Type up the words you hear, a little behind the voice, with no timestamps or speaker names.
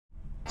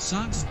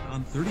Sox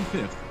on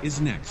 35th is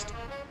next.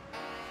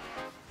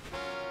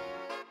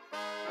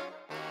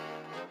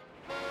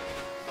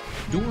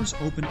 Doors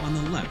open on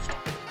the left.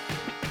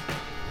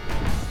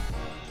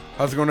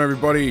 How's it going,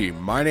 everybody?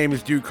 My name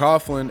is Duke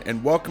Coughlin,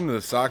 and welcome to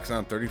the Sox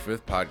on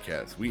 35th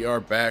podcast. We are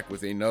back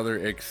with another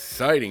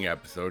exciting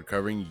episode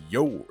covering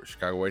your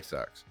Chicago White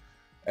Sox.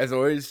 As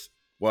always,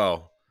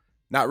 well,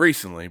 not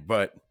recently,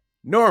 but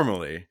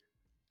normally,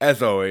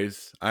 as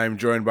always, I'm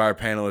joined by our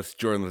panelists,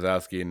 Jordan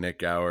Lazowski and Nik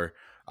Gaur.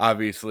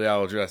 Obviously,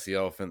 I'll address the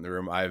elephant in the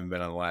room. I haven't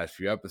been on the last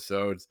few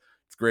episodes.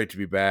 It's great to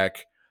be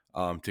back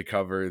to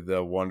cover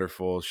the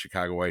wonderful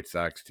Chicago White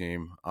Sox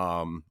team.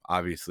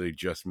 Obviously,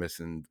 just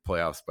missing the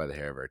playoffs by the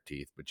hair of our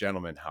teeth. But,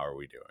 gentlemen, how are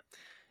we doing?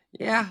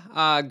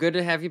 Yeah, good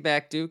to have you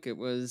back, Duke. It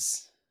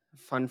was a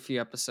fun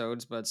few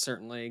episodes, but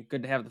certainly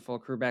good to have the full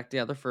crew back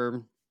together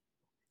for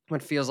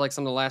what feels like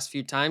some of the last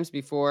few times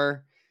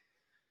before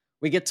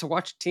we get to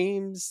watch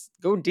teams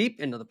go deep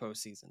into the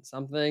postseason,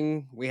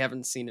 something we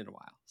haven't seen in a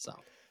while. So,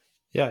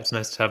 Yeah, it's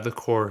nice to have the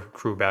core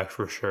crew back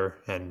for sure.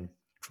 And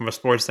from a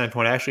sports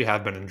standpoint, I actually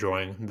have been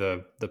enjoying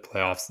the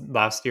playoffs.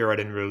 Last year, I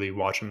didn't really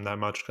watch them that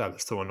much because I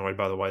was still annoyed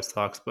by the White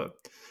Sox. But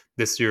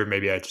this year,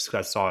 maybe I just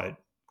saw it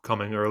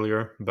coming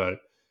earlier.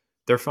 But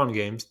they're fun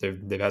games.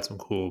 They've had some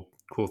cool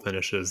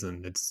finishes,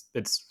 and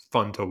it's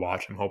fun to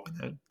watch. I'm hoping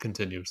that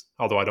continues.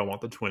 Although I don't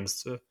want the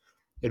Twins to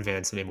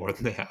advance any more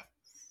than they have.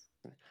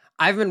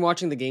 I've been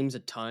watching the games a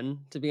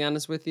ton, to be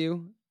honest with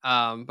you.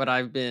 But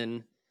I've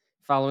been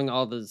following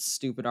all the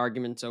stupid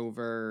arguments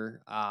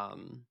over like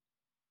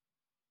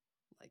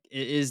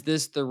is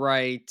this the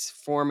right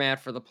format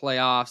for the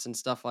playoffs and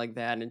stuff like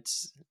that. And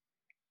it's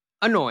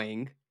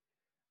annoying,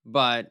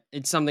 but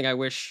it's something I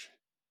wish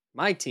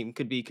my team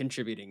could be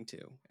contributing to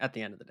at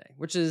the end of the day,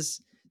 which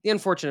is the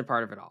unfortunate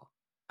part of it all.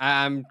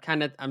 I'm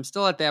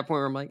still at that point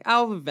where I'm like,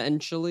 I'll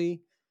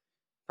eventually,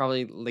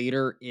 probably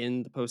later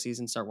in the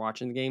postseason, start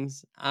watching the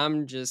games.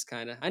 I'm just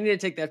I need to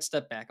take that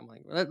step back. I'm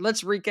like,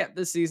 let's recap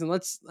this season.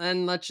 Let's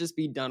just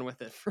be done with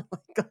it for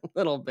like a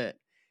little bit.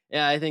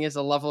 Yeah, I think it's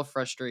a level of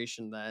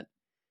frustration that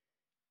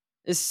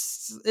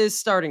is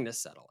starting to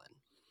settle in.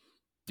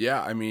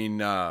 Yeah, I mean,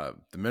 the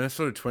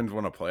Minnesota Twins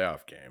won a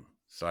playoff game.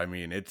 So, I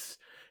mean, it's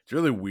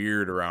really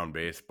weird around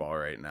baseball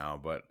right now.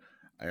 But,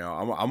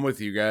 I'm with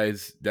you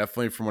guys.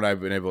 Definitely from what I've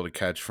been able to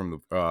catch from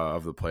the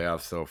of the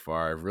playoffs so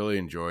far, I've really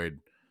enjoyed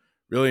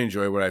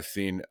what I've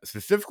seen,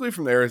 specifically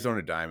from the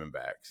Arizona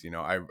Diamondbacks.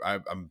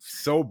 I'm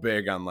so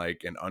big on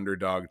like an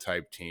underdog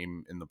type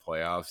team in the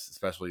playoffs,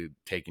 especially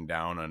taking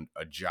down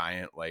a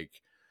giant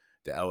like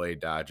the LA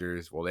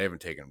Dodgers. Well, they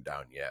haven't taken them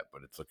down yet,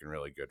 but it's looking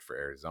really good for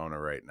Arizona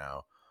right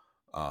now.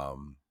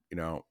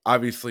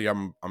 Obviously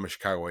I'm a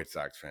Chicago White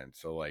Sox fan,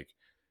 so like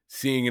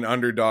seeing an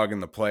underdog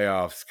in the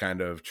playoffs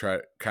kind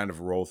of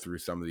roll through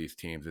some of these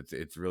teams,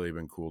 it's really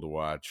been cool to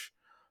watch.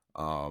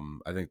 I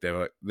think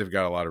they've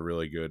got a lot of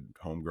really good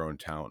homegrown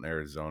talent in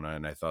Arizona,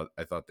 and I thought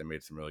they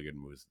made some really good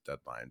moves at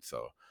deadline,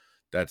 so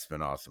that's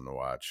been awesome to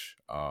watch.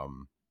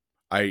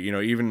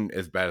 Even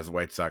as bad as the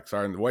White Sox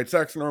are, and the White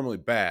Sox are normally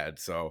bad,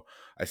 so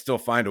I still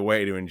find a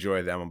way to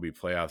enjoy the MLB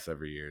playoffs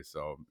every year.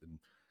 So I'm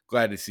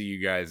glad to see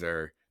you guys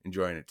are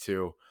enjoying it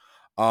too.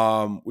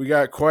 We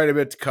got quite a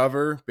bit to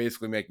cover,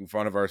 basically making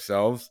fun of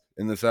ourselves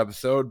in this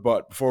episode.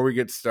 But before we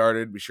get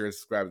started, be sure to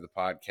subscribe to the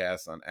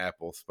podcast on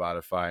Apple,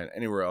 Spotify, and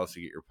anywhere else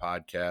you get your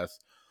podcasts.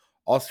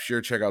 Also, sure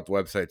to check out the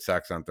website,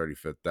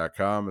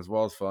 soxon35th.com, as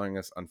well as following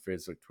us on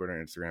Facebook, Twitter,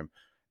 and Instagram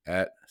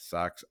at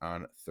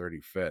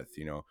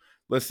soxon35th.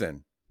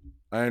 Listen,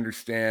 I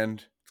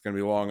understand it's going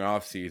to be a long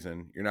off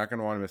season. You're not going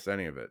to want to miss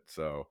any of it.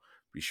 So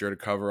be sure to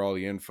cover all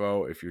the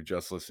info. If you're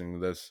just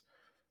listening to this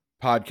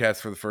podcast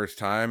for the first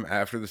time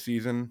after the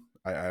season,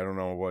 I don't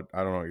know what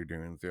you're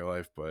doing with your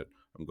life, but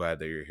I'm glad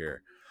that you're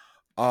here.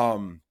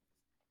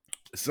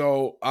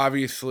 So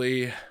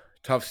obviously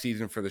tough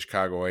season for the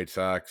Chicago White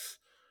Sox.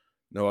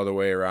 No other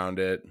way around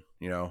it.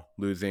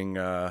 Losing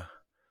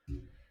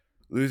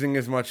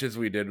as much as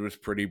we did was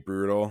pretty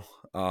brutal.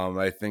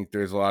 I think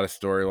there's a lot of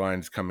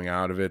storylines coming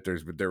out of it.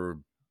 There were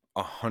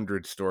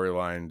 100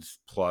 storylines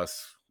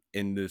plus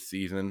in this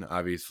season.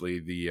 Obviously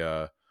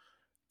the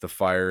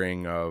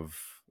firing of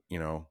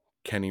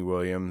Kenny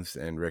Williams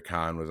and Rick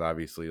Hahn was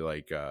obviously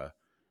like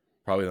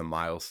probably the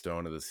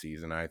milestone of the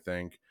season, I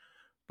think.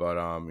 But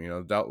a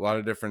lot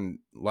of different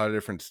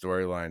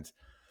storylines.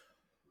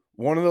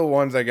 One of the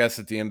ones, I guess,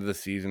 at the end of the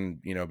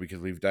season, because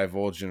we've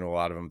divulged into a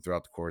lot of them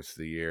throughout the course of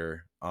the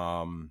year.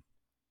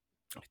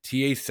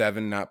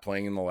 TA7 not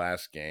playing in the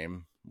last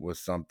game was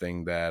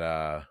something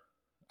that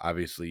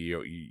obviously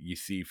you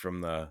see from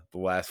the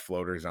last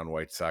floaters on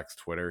White Sox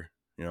Twitter.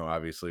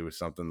 Obviously was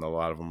something that a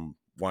lot of them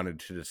wanted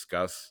to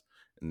discuss,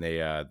 and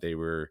they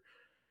were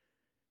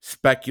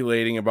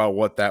speculating about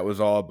what that was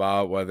all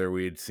about, whether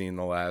we had seen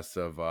the last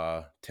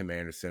of Tim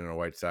Anderson in a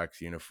White Sox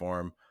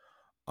uniform.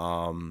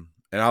 And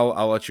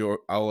I'll let you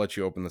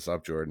open this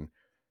up, Jordan.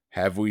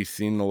 Have we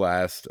seen the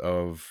last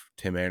of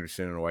Tim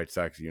Anderson in a White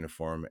Sox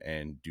uniform,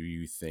 and do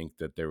you think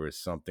that there was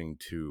something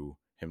to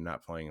him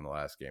not playing in the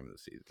last game of the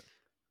season?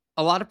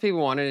 A lot of people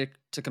wanted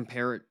to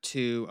compare it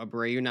to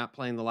Abreu not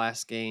playing the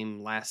last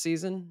game last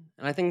season,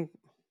 and I think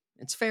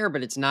it's fair,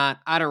 but it's not.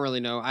 I don't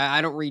really know.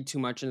 I don't read too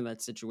much into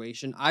that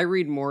situation. I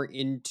read more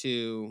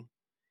into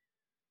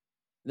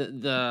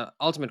the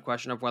ultimate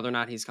question of whether or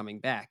not he's coming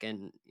back.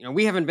 And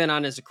we haven't been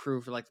on as a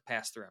crew for like the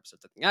past 3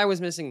 episodes. I think I was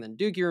missing, then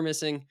Duke, you were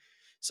missing,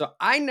 so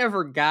I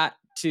never got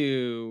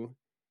to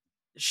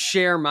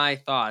share my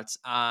thoughts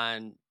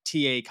on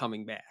TA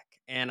coming back.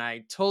 And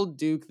I told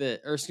Duke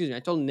that, or excuse me, I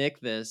told Nick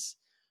this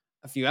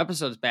a few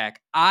episodes back.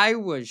 I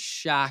was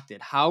shocked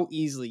at how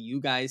easily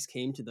you guys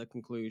came to the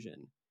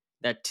conclusion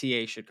that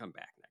TA should come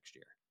back next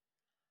year.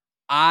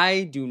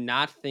 I do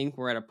not think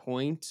we're at a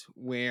point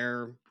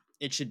where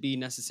it should be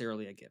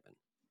necessarily a given.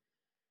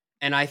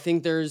 And I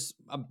think there's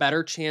a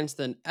better chance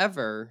than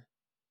ever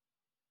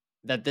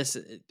that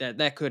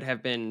that could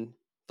have been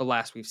the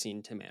last we've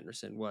seen Tim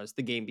Anderson was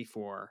the game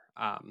before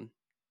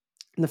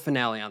the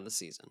finale on the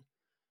season.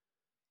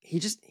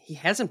 He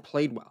hasn't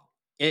played well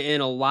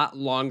in a lot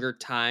longer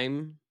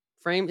time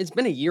frame. It's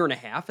been a year and a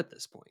half at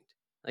this point.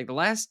 Like the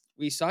last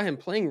we saw him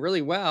playing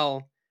really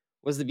well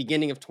was the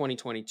beginning of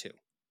 2022.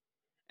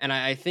 And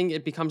I think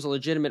it becomes a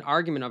legitimate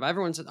argument of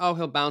everyone says, oh,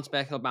 he'll bounce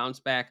back. He'll bounce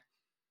back.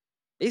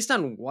 Based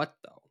on what,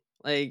 though?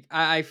 Like,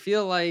 I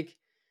feel like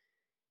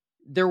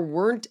there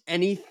weren't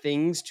any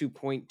things to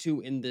point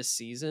to in this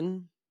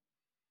season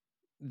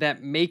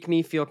that make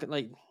me feel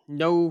like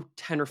no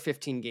 10 or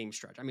 15 game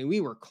stretch. I mean,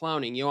 we were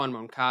clowning Yohan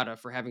Moncada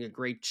for having a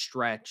great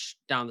stretch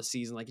down the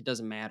season like it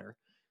doesn't matter.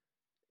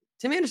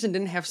 Tim Anderson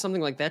didn't have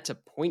something like that to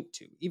point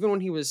to. Even when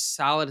he was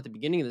solid at the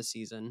beginning of the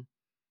season,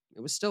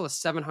 it was still a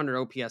 700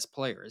 OPS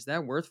player. Is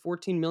that worth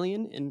 $14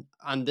 million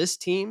on this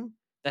team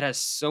that has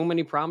so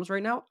many problems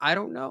right now? I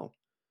don't know.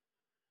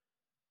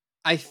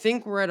 I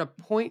think we're at a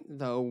point,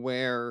 though,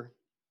 where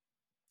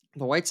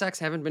the White Sox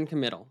haven't been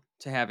committal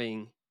to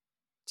having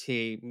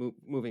TA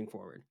moving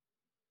forward.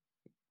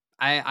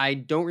 I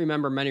don't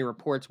remember many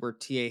reports where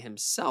TA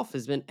himself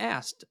has been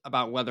asked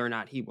about whether or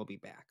not he will be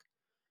back.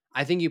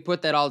 I think you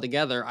put that all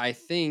together, I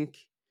think,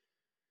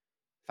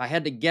 if I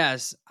had to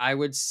guess, I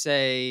would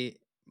say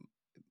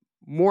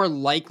more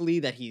likely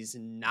that he's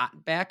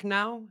not back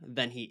now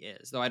than he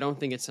is. Though I don't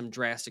think it's some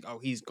drastic, oh,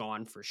 he's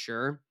gone for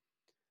sure.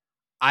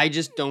 I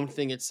just don't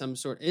think it's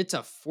it's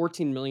a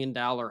 $14 million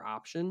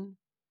option.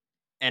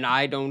 And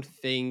I don't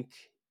think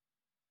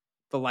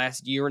the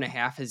last year and a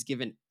half has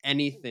given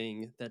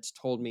anything that's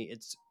told me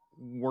it's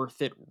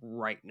worth it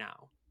right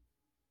now.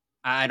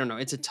 I don't know.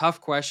 It's a tough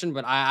question,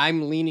 but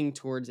I'm leaning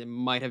towards it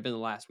might have been the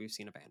last we've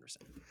seen of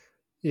Anderson.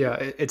 Yeah,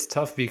 it's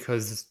tough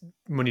because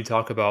when you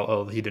talk about,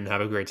 oh, he didn't have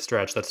a great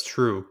stretch, that's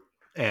true.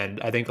 And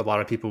I think a lot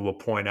of people will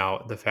point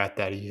out the fact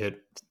that he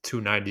hit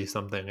 290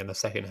 something in the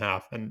second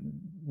half. And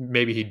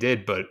maybe he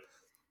did, but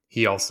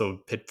he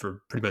also hit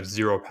for pretty much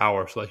zero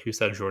power. So, like you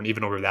said, Jordan,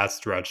 even over that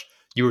stretch,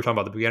 you were talking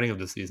about the beginning of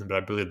the season, but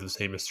I believe the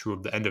same is true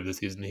of the end of the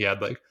season. He had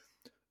like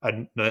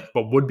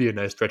what would be a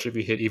nice stretch if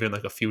he hit even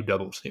like a few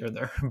doubles here and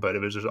there, but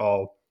it was just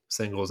all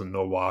singles and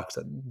no walks,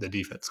 and the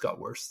defense got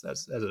worse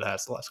as it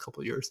has the last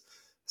couple of years.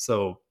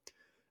 So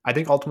I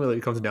think ultimately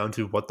it comes down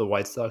to what the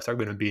White Sox are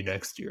going to be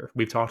next year.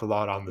 We've talked a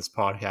lot on this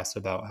podcast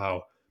about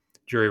how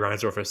Jerry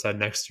Reinsdorf has said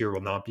next year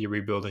will not be a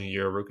rebuilding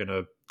year. We're going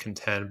to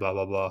contend, blah,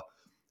 blah, blah.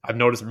 I've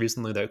noticed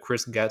recently that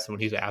Chris Getz, when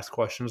he's asked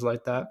questions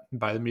like that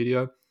by the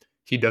media,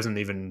 he doesn't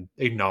even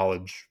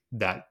acknowledge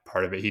that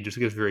part of it. He just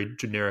gives very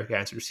generic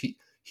answers.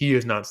 He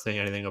is not saying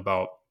anything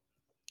about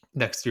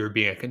next year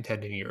being a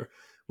contending year,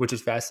 which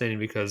is fascinating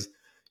because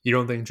you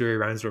don't think Jerry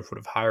Reinsdorf would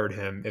have hired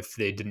him if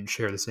they didn't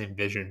share the same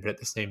vision, but at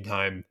the same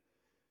time,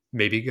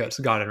 maybe got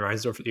in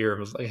Reinsdorf's ear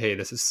and was like, hey,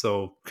 this is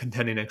so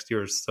contending next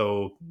year is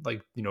so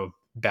like,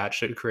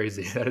 batshit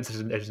crazy that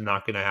it's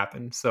not going to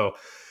happen. So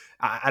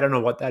I don't know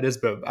what that is,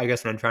 but I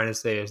guess what I'm trying to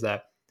say is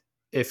that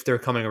if they're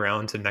coming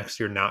around to next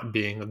year not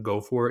being a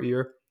go for it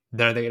year,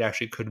 then I think it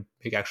actually could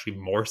make actually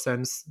more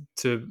sense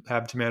to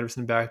have Tim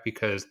Anderson back,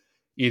 because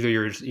either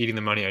you're just eating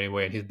the money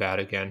anyway and he's bad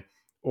again,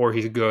 or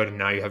he's good and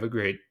now you have a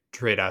great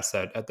trade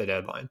asset at the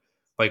deadline.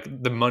 Like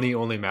the money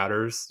only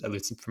matters, at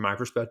least from my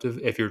perspective,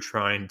 if you're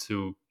trying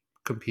to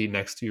compete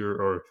next year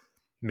or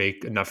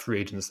make enough free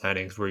agent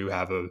signings where you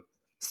have a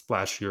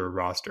splashier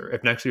roster.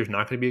 If next year is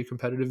not going to be a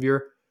competitive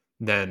year,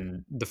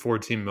 then the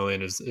 14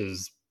 million is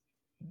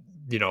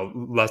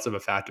less of a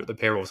factor. The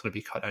payroll is going to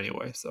be cut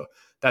anyway. So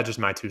that's just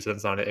my 2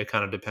 cents on it. It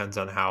kind of depends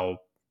on how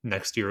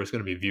next year is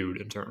going to be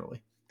viewed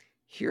internally.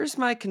 Here's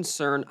my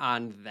concern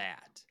on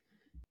that.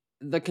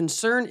 The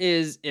concern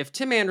is if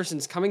Tim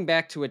Anderson's coming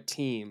back to a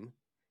team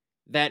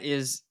that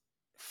is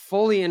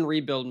fully in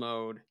rebuild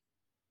mode,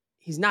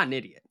 he's not an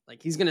idiot.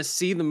 Like he's going to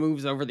see the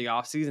moves over the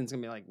offseason. It's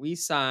going to be like, we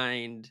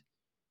signed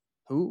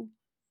who?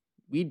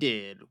 We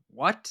did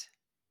what?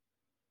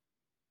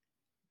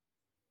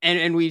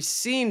 And we've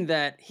seen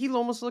that he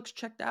almost looks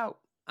checked out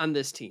on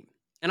this team.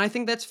 And I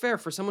think that's fair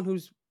for someone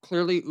who's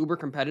clearly uber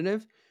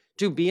competitive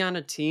to be on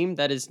a team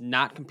that is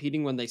not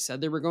competing when they said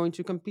they were going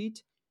to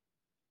compete.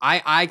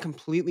 I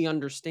completely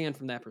understand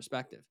from that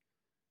perspective.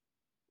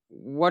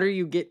 What are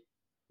you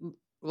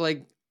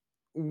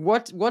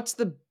what's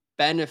the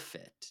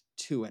benefit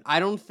to it.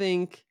 I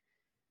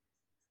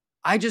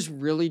just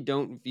really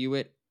don't view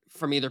it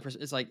from either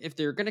person. It's like, if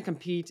they're going to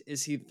compete,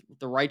 is he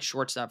the right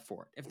shortstop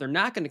for it? If they're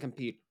not going to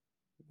compete,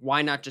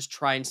 why not just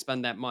try and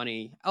spend that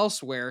money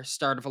elsewhere,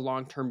 start of a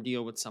long-term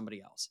deal with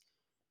somebody else?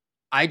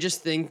 I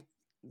just think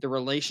the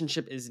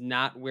relationship is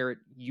not where it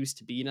used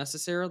to be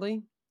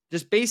necessarily,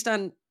 just based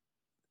on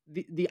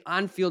the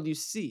on-field you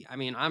see. I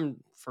mean,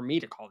 for me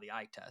to call the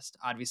eye test,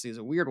 obviously, is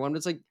a weird one, but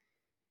it's like,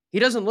 he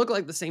doesn't look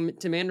like the same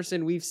Tim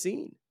Anderson we've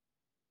seen.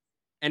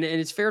 And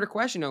it's fair to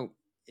question,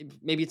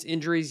 maybe it's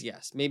injuries,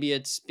 yes. Maybe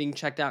it's being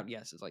checked out,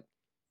 yes. It's like,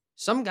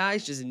 some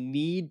guys just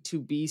need to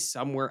be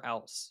somewhere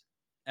else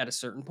at a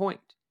certain point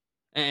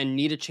and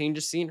need a change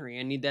of scenery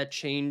and need that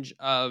change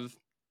of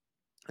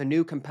a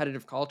new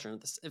competitive culture.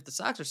 And if the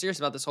Sox are serious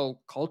about this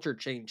whole culture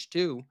change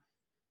too,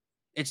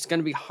 it's going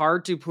to be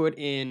hard to put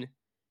in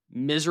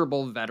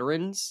miserable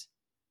veterans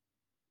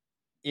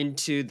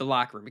into the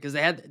locker room, because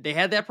they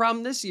had that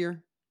problem this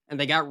year, and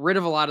they got rid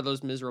of a lot of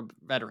those miserable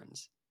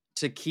veterans.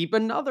 To keep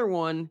another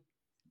one,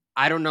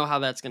 I don't know how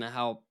that's going to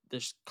help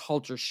this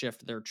culture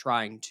shift they're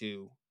trying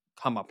to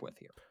come up with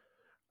here.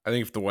 I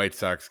think if the White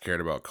Sox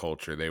cared about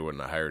culture, they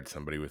wouldn't have hired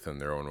somebody within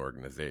their own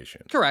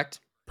organization. Correct.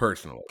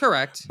 Personally.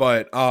 Correct.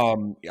 But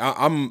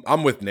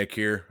I'm with Nick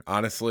here,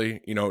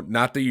 honestly. You know,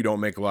 not that you don't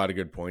make a lot of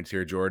good points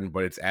here, Jordan,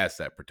 but it's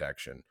asset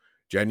protection.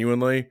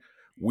 Genuinely,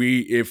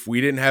 if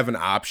we didn't have an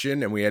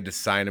option and we had to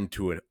sign him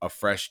to a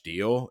fresh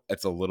deal,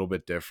 it's a little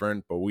bit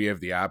different. But we have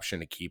the option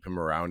to keep him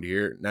around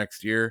here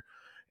next year.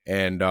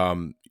 And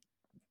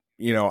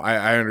you know,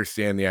 I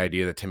understand the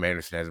idea that Tim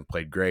Anderson hasn't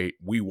played great.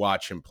 We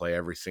watch him play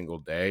every single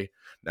day.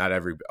 Not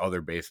every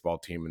other baseball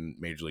team in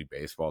Major League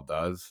Baseball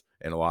does.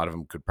 And a lot of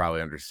them could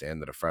probably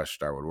understand that a fresh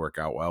start would work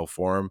out well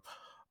for him.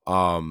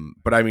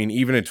 But I mean,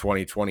 even in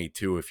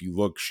 2022, if you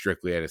look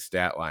strictly at his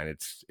stat line,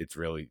 it's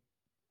really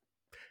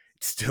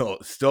still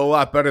a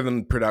lot better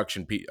than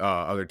production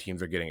other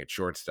teams are getting at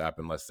shortstop,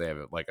 unless they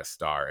have like a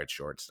star at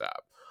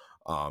shortstop.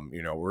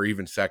 You know, or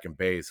even second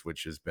base,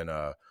 which has been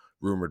a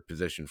rumored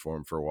position for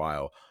him for a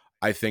while.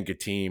 I think a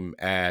team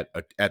at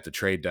the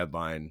trade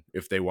deadline,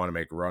 if they want to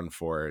make a run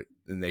for it,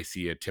 and they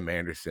see a Tim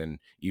Anderson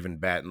even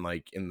batting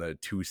like in the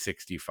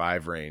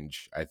 265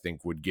 range, I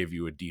think would give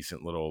you a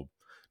decent little,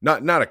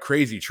 not a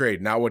crazy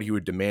trade, not what he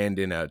would demand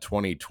in a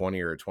 2020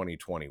 or a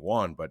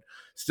 2021, but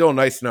still a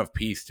nice enough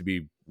piece to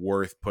be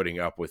worth putting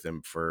up with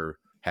him for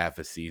half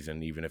a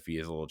season, even if he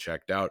is a little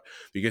checked out.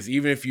 Because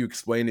even if you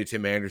explain to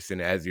Tim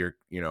Anderson as you're,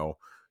 you know,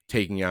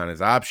 taking on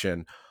his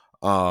option,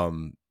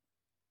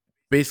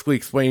 basically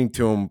explaining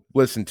to him,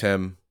 listen,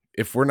 Tim,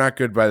 if we're not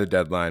good by the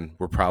deadline,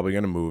 we're probably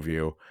going to move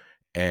you,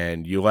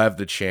 and you'll have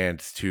the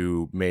chance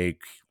to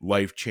make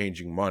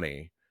life-changing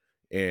money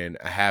in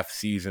a half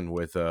season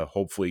with a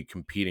hopefully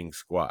competing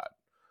squad.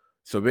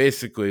 So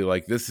basically,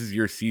 like, this is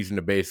your season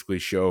to basically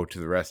show to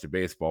the rest of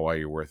baseball why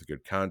you're worth a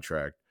good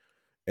contract.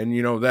 And,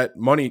 you know, that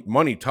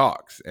money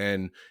talks.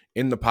 And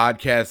in the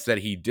podcast that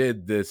he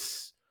did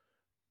this,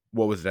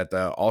 what was that,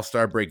 the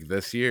All-Star break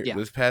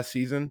this past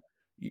season,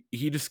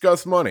 he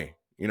discussed money.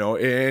 You know,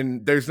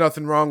 and there's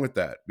nothing wrong with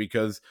that,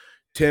 because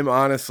Tim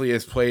honestly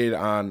has played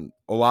on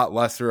a lot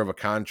lesser of a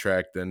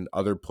contract than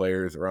other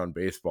players around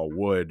baseball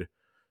would,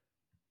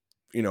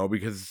 you know,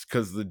 because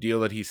of the deal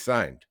that he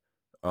signed.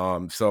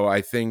 So I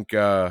think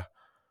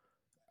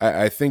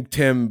I think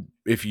Tim,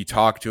 if you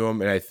talk to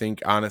him, and I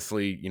think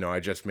honestly, you know, I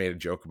just made a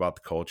joke about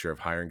the culture of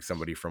hiring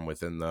somebody from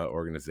within the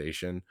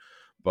organization,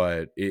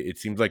 but it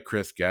seems like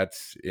Chris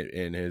Getz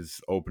in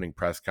his opening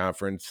press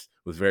conference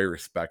was very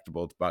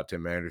respectable about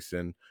Tim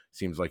Anderson.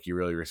 Seems like he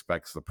really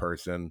respects the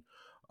person.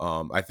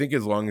 I think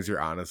as long as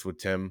you're honest with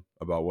Tim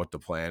about what the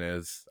plan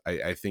is,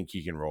 I think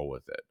he can roll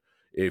with it.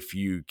 If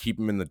you keep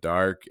him in the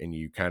dark and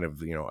you kind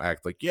of, you know,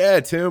 act like, yeah,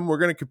 Tim, we're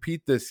going to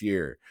compete this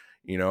year,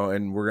 you know,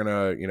 and we're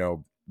going to, you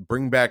know,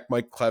 bring back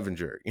Mike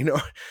Clevenger, you know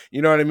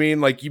what I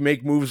mean? Like, you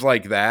make moves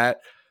like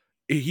that,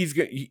 he's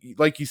going to,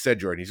 like you said,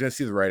 Jordan, he's going to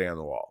see the writing on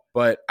the wall.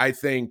 But I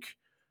think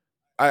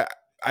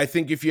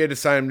if you had to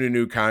sign him to a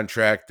new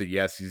contract, that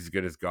yes, he's as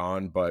good as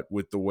gone. But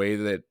with the way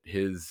that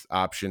his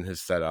option has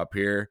set up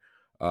here,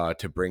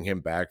 to bring him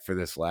back for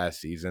this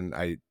last season,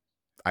 I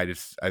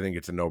think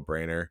it's a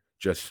no-brainer,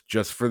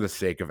 just for the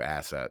sake of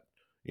asset.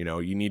 You know,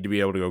 you need to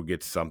be able to go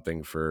get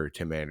something for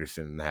Tim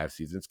Anderson in the half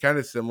season. It's kind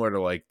of similar to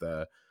like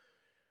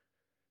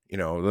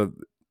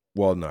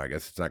well, no, I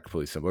guess it's not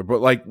completely similar,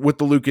 but like with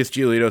the Lucas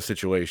Giolito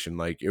situation,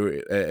 like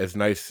as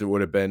nice as it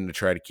would have been to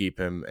try to keep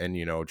him and,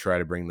 you know, try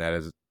to bring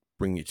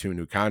you to a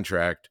new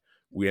contract,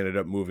 we ended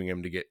up moving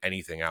him to get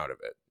anything out of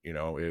it. You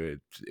know,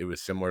 it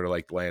was similar to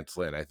like Lance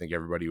Lynn. I think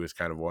everybody was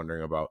kind of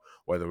wondering about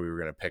whether we were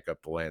going to pick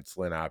up the Lance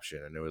Lynn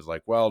option, and it was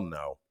like, well,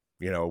 no,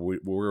 you know,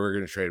 we're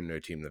going to trade him to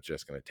a team that's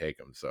just going to take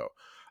him. So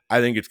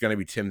I think it's going to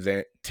be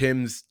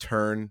Tim's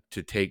turn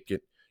to take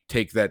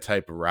that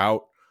type of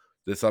route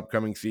this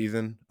upcoming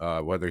season.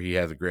 Whether he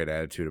has a great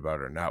attitude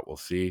about it or not, we'll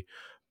see.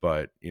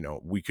 But, you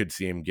know, we could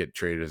see him get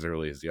traded as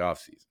early as the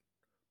offseason.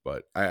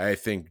 But I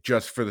think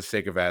just for the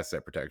sake of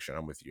asset protection,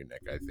 I'm with you,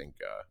 Nick. I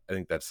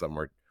think that's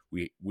somewhere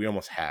we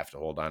almost have to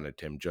hold on to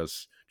Tim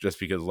just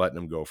because letting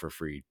him go for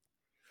free,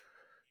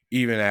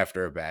 even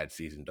after a bad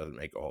season, doesn't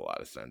make a whole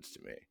lot of sense to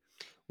me.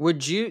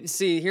 Would you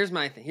see? Here's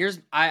my thing.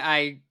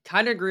 I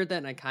kind of agree with that,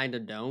 and I kind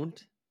of don't.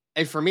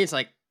 And for me, it's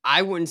like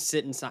I wouldn't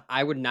sit and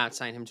I would not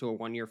sign him to a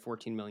 1 year,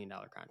 $14 million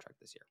contract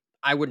this year.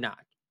 I would not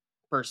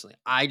personally.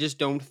 I just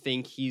don't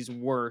think he's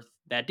worth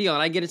that deal.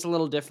 And I get it's a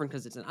little different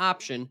because it's an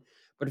option,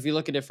 but if you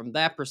look at it from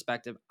that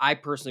perspective, I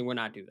personally would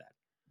not do that.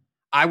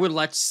 I would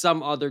let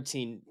some other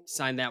team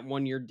sign that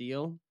 1 year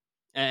deal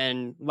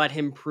and let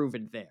him prove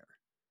it there.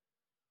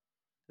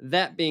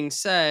 That being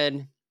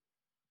said,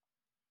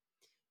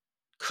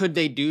 could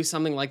they do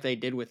something like they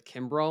did with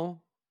Kimbrel,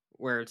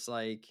 where it's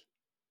like,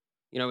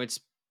 it's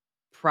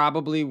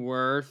probably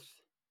worth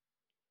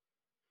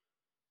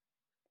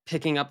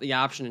picking up the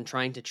option and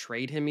trying to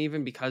trade him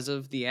even because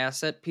of the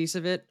asset piece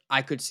of it?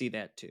 I could see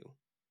that too.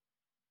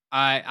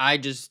 I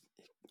just,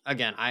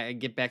 again, I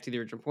get back to the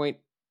original point.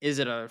 Is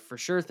it a for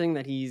sure thing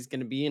that he's going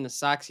to be in the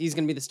Sox? He's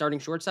going to be the starting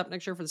shortstop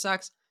next year for the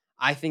Sox?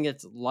 I think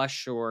it's less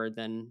sure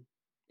than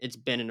it's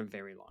been in a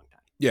very long time.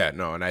 Yeah,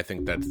 no, and I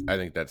think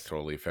that's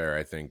totally fair.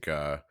 I think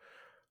a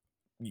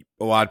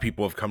lot of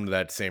people have come to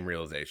that same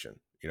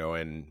realization,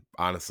 and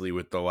honestly,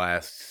 with the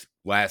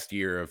last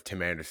year of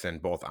Tim Anderson,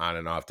 both on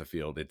and off the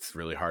field, it's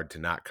really hard to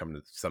not come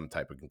to some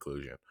type of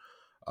conclusion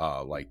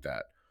like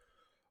that.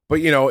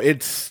 But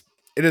it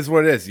is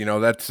what it is.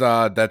 That's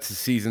a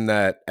season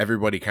that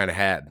everybody kind of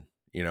had.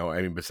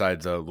 I mean,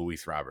 besides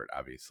Luis Robert,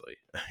 obviously,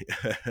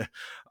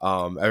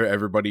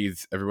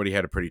 everybody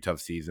had a pretty tough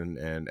season,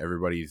 and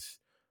everybody's,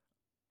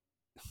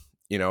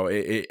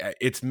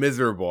 it's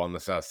miserable on the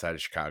south side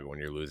of Chicago when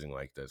you're losing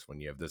like this, when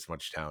you have this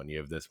much talent, you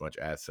have this much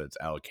assets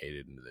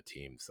allocated into the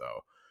team. So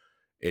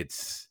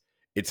it's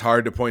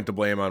hard to point the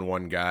blame on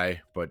one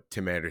guy, but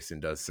Tim Anderson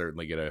does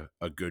certainly get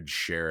a good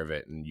share of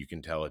it, and you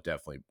can tell it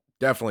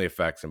definitely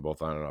affects him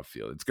both on and off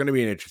field. It's going to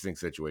be an interesting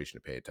situation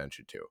to pay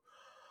attention to.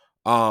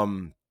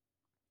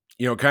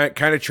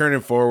 Kind of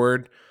churning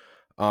forward.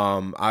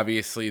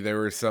 Obviously there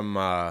were some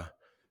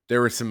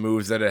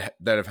moves that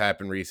have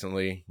happened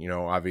recently.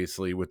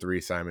 Obviously with the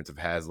reassignments of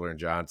Hasler and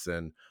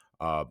Johnson,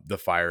 the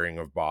firing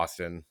of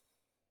Boston,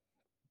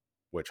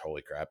 which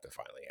holy crap, that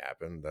finally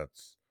happened.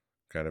 That's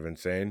kind of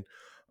insane.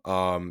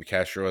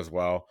 Castro as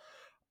well.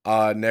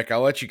 Nick,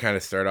 I'll let you kind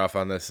of start off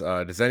on this.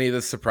 Does any of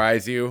this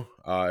surprise you?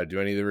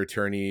 Do any of the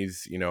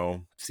returnees,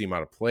 seem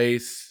out of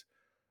place?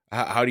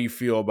 How do you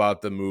feel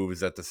about the moves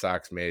that the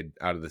Sox made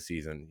out of the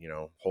season?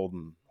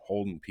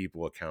 Holding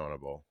people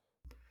accountable.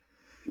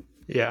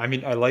 Yeah, I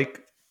mean, I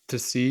like to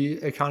see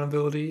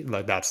accountability.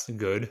 Like, that's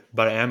good.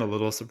 But I am a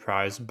little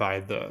surprised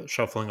by the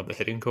shuffling of the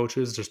hitting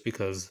coaches just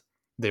because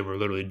they were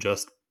literally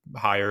just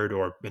hired,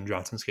 or in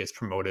Johnson's case,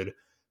 promoted,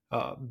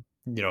 a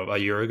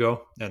year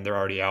ago, and they're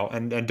already out.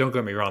 And don't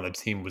get me wrong, the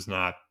team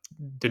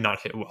did not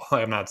hit well.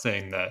 I'm not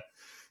saying that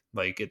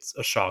like it's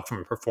a shock from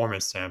a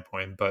performance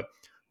standpoint, but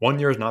 1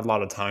 year is not a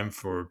lot of time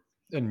for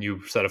a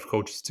new set of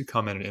coaches to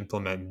come in and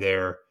implement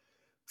their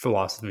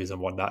philosophies and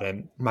whatnot.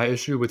 And my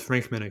issue with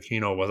Frank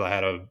Menachino was I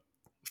had a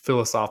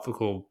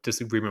philosophical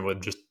disagreement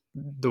with just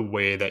the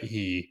way that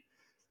he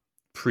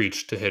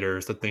preached to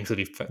hitters, the things that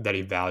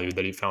he valued,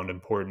 that he found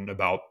important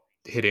about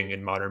hitting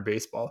in modern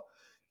baseball.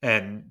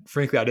 And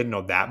frankly, I didn't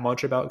know that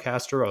much about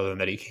Castro other than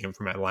that he came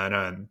from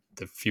Atlanta, and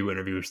the few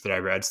interviews that I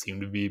read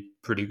seemed to be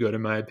pretty good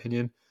in my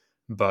opinion.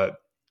 But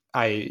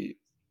I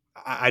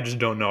I just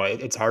don't know.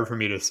 It's hard for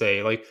me to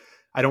say. Like,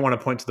 I don't want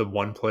to point to the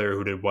one player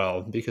who did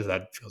well because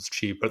that feels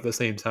cheap. But at the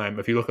same time,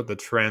 if you look at the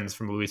trends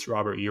from Luis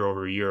Robert year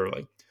over year,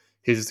 like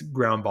his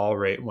ground ball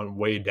rate went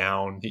way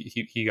down.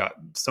 He got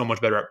so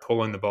much better at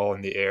pulling the ball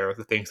in the air.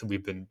 The things that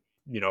we've been,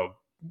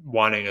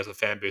 wanting as a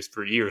fan base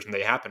for years, and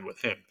they happened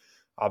with him.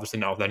 Obviously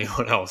not with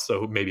anyone else.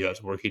 So maybe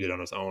that's work he did on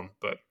his own.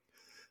 But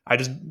I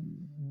just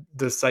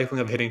the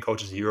cycling of hitting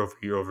coaches year over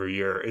year over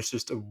year, it's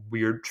just a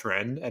weird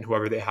trend. And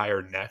whoever they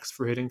hire next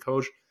for hitting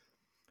coach,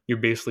 you're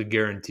basically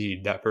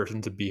guaranteed that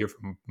person to be here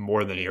for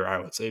more than a year, I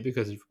would say,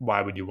 because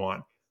why would you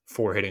want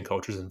 4 hitting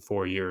coaches in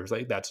 4 years?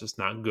 Like, that's just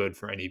not good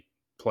for any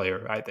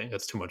player. I think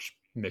that's too much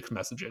mixed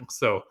messaging.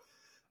 So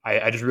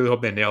I just really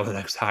hope they nail the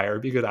next hire,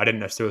 because I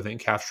didn't necessarily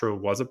think Castro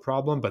was a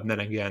problem, but then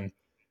again,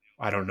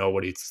 I don't know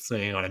what he's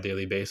saying on a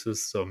daily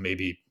basis. So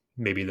maybe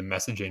the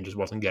messaging just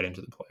wasn't getting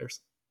to the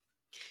players.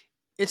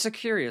 It's a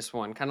curious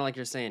one, kind of like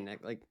you're saying,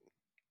 Nick. Like,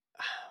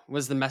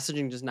 was the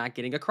messaging just not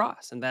getting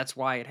across, and that's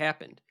why it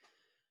happened?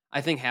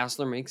 I think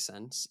Hassler makes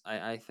sense.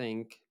 I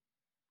think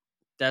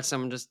that's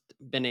someone just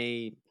been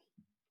a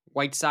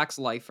White Sox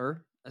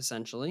lifer,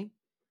 essentially,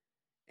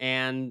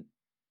 and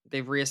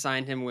they've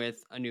reassigned him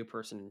with a new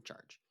person in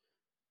charge.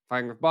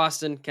 Firing with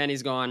Boston,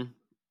 Kenny's gone.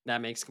 That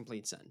makes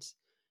complete sense.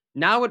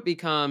 Now it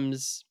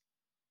becomes,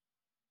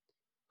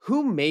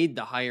 who made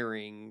the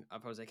hiring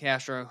of Jose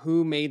Castro?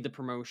 Who made the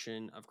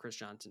promotion of Chris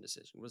Johnson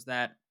decision? Was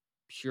that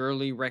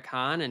purely Rick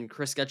Hahn, and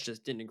Chris Getch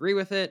just didn't agree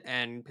with it,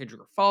 and Pedro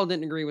Grifol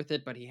didn't agree with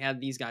it, but he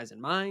had these guys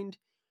in mind?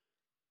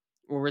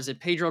 Or was it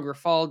Pedro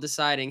Grifol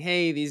deciding,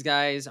 hey, these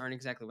guys aren't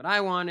exactly what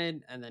I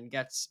wanted, and then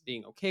Getz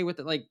being okay with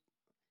it? Like,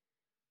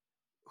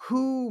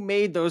 who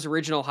made those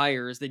original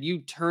hires that you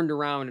turned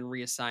around and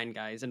reassigned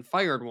guys and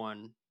fired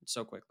one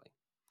so quickly?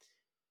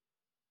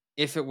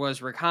 If it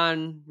was Rick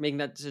Hahn making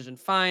that decision,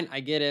 fine, I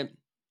get it.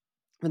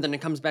 But then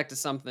it comes back to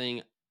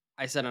something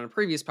I said on a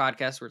previous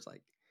podcast where it's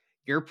like,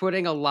 you're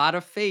putting a lot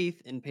of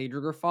faith in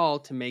Pedro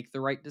Grifol to make the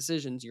right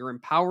decisions. You're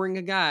empowering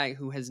a guy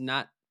who has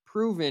not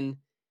proven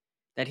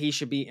that he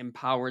should be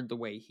empowered the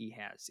way he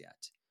has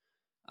yet.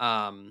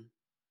 And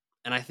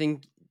I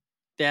think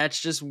that's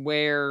just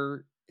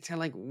where it's kind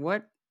of like,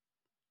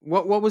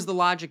 what was the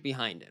logic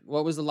behind it?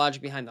 What was the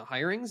logic behind the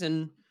hirings?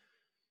 And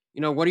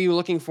what are you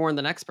looking for in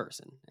the next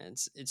person? And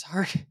it's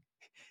hard.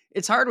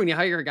 It's hard when you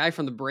hire a guy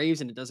from the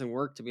Braves and it doesn't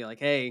work to be like,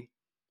 hey,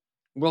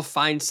 we'll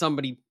find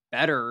somebody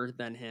better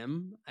than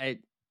him. I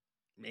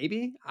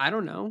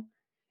don't know.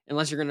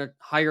 Unless you're gonna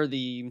hire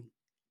the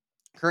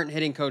current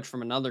hitting coach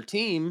from another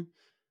team,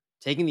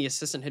 taking the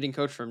assistant hitting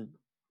coach from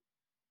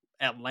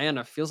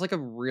Atlanta feels like a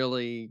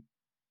really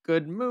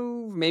good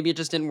move. Maybe it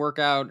just didn't work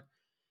out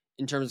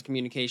in terms of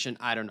communication.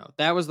 I don't know.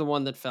 That was the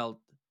one that felt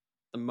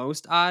the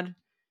most odd,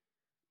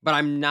 but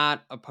I'm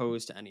not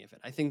opposed to any of it.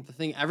 I think the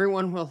thing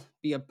everyone will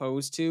be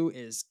opposed to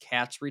is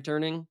Katz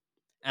returning.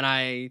 And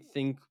I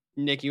think,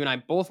 Nick, you and I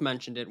both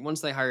mentioned it.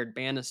 Once they hired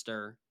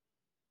Bannister,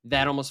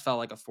 that almost felt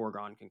like a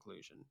foregone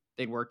conclusion.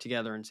 They'd worked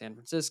together in San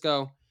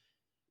Francisco.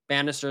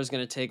 Bannister is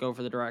going to take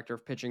over the director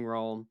of pitching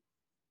role,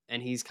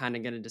 and he's kind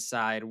of going to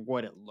decide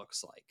what it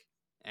looks like.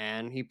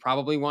 And he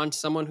probably wants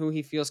someone who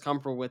he feels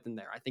comfortable with in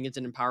there. I think it's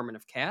an empowerment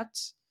of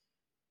Katz.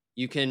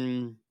 You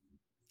can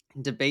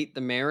debate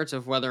the merits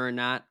of whether or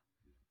not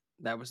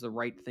that was the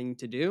right thing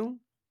to do.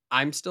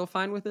 I'm still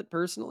fine with it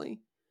personally.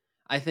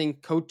 I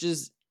think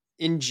coaches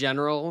in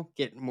general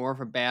get more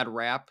of a bad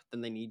rap than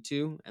they need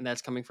to, and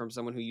that's coming from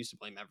someone who used to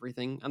blame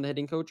everything on the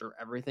hitting coach or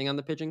everything on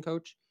the pitching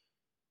coach.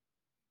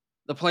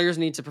 The players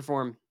need to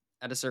perform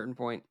at a certain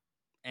point,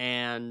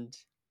 and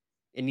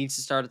it needs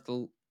to start at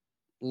the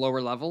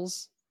lower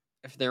levels.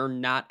 If they're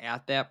not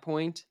at that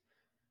point,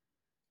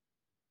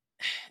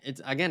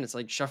 it's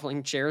like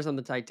shuffling chairs on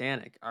the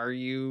Titanic. Are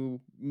you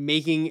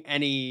making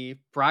any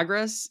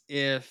progress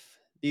if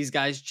these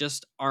guys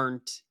just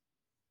aren't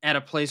at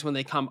a place when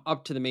they come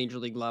up to the major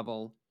league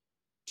level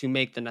to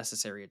make the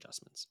necessary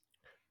adjustments?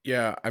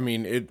 Yeah, I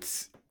mean,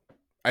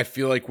 I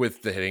feel like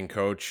with the hitting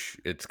coach,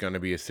 it's going to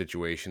be a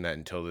situation that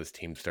until this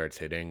team starts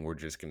hitting, we're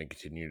just going to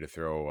continue to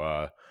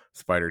throw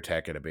spider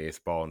tack at a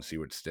baseball and see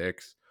what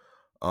sticks.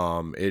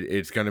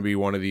 It's going to be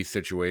one of these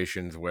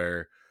situations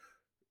where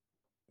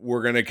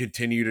we're going to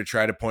continue to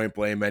try to point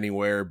blame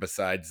anywhere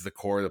besides the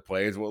core of the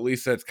plays. Well, at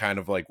least that's kind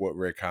of like what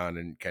Rick Hahn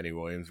and Kenny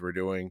Williams were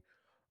doing.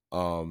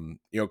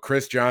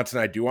 Chris Johnson,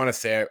 I do want to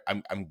say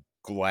I'm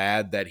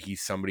glad that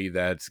he's somebody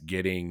that's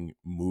getting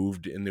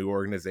moved in the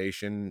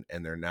organization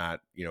and they're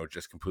not,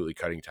 just completely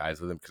cutting ties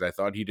with him, because I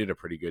thought he did a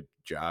pretty good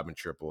job in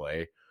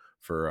AAA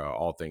for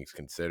all things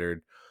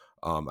considered.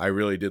 I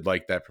really did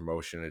like that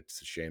promotion.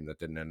 It's a shame that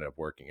didn't end up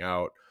working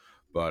out,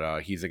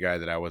 but he's a guy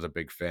that I was a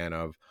big fan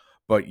of.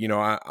 But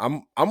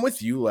I'm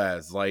with you,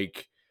 Laz.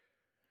 Like,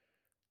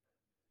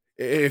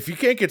 if you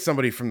can't get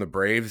somebody from the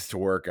Braves to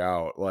work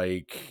out,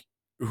 like,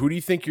 who do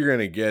you think you're going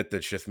to get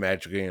that's just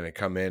magically going to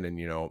come in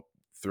and,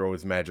 throw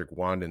his magic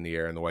wand in the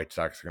air and the White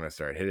Sox are going to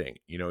start hitting?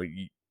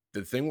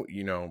 The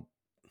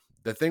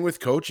thing with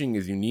coaching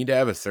is you need to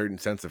have a certain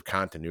sense of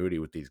continuity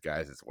with these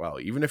guys as well,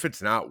 even if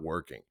it's not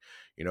working.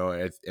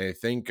 I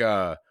think,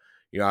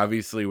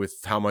 obviously with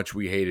how much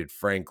we hated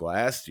Frank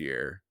last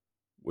year,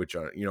 which,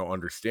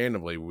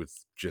 understandably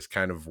with just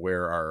kind of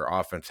where our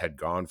offense had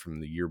gone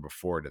from the year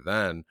before to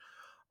then,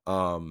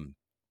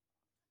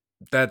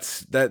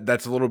 that's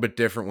a little bit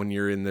different when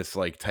you're in this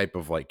like type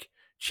of like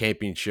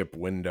championship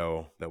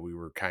window that we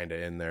were kind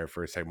of in there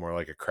for a second, more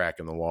like a crack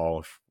in the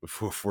wall,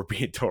 if we're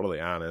being totally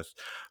honest.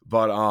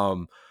 But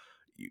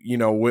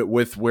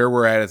with where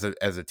we're at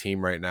as a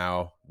team right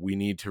now, we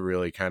need to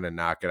really kind of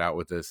knock it out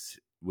with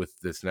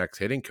this next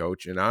hitting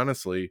coach. And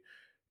honestly,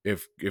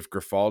 if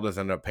Grifol does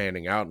end up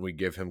panning out and we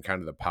give him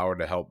kind of the power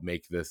to help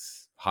make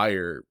this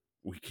hire,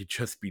 we could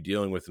just be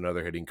dealing with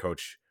another hitting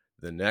coach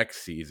the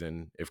next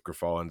season if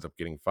Grifol ends up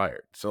getting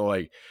fired. So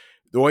like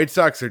the White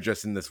Sox are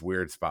just in this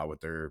weird spot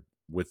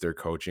with their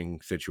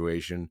coaching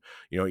situation.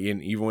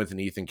 Even with an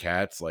Ethan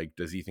Katz, like,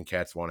 does Ethan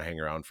Katz want to hang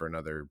around for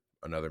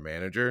another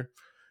manager?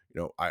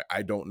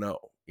 I don't know.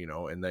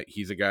 And that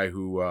he's a guy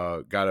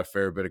who got a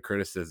fair bit of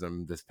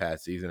criticism this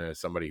past season as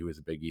somebody who is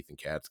a big Ethan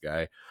Katz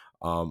guy.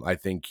 I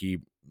think he's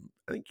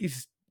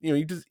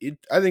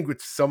I think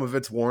with some of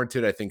it's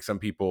warranted. I think some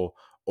people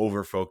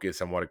over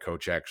focus on what a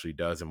coach actually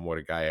does and what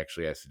a guy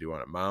actually has to do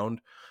on a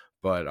mound.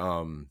 But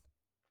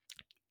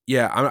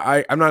yeah,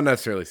 I'm not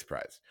necessarily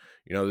surprised.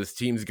 This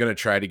team's going to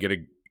try to get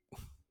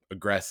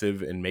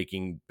aggressive in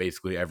making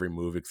basically every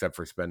move except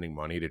for spending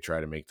money to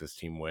try to make this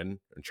team win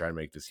and try to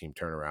make this team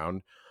turn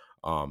around.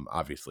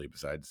 Obviously,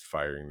 besides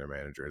firing their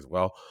manager as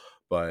well.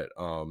 But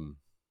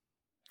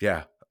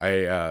yeah,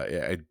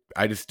 I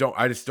just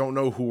don't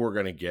know who we're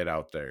gonna get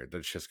out there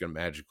that's just gonna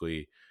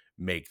magically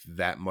make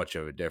that much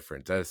of a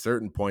difference. At a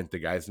certain point, the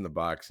guys in the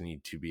box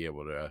need to be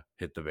able to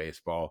hit the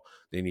baseball.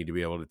 They need to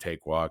be able to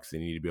take walks. They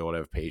need to be able to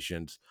have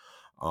patience.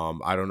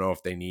 I don't know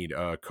if they need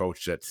a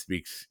coach that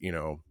speaks,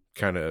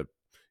 kind of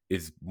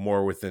is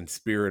more within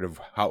spirit of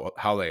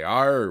how they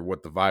are or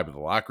what the vibe of the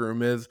locker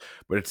room is,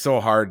 but it's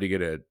so hard to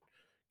get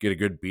a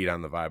good beat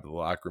on the vibe of the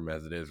locker room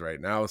as it is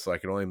right now. So I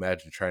can only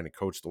imagine trying to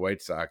coach the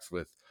White Sox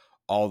with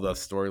all the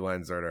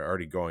storylines that are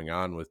already going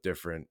on with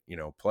different,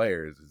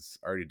 players is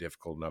already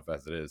difficult enough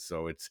as it is.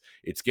 So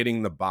it's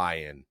getting the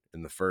buy-in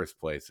in the first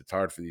place. It's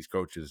hard for these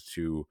coaches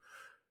to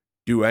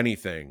do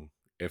anything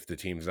if the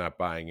team's not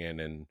buying in,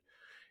 and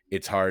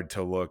it's hard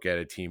to look at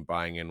a team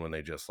buying in when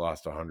they just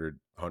lost 100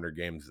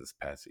 games this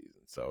past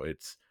season. So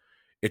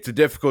it's a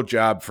difficult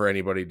job for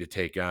anybody to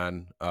take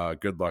on.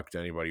 Good luck to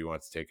anybody who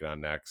wants to take it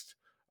on next.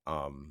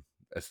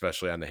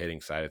 Especially on the hitting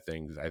side of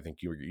things. I think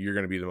you're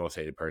going to be the most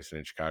hated person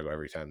in Chicago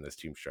every time this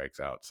team strikes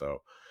out.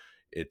 So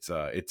it's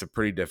a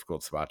pretty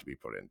difficult spot to be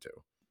put into.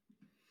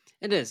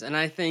 It is, and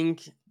I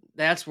think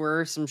that's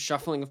where some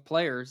shuffling of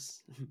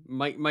players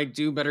might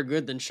do better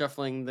good than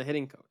shuffling the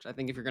hitting coach. I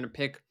think if you're going to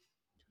pick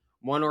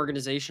one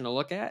organization to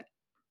look at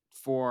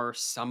for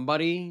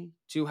somebody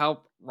to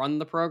help run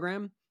the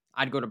program,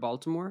 I'd go to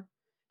Baltimore.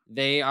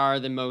 They are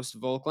the most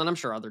vocal, and I'm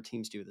sure other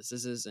teams do this.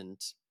 This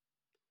isn't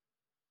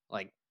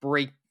like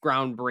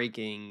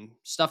groundbreaking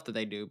stuff that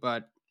they do,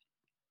 but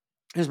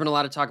there's been a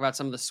lot of talk about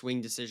some of the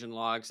swing decision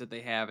logs that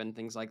they have and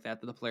things like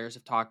that the players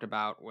have talked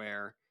about,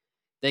 where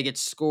they get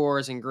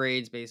scores and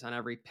grades based on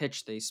every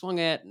pitch they swung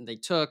at and they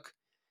took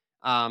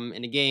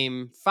in a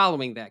game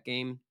following that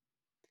game.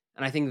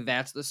 And I think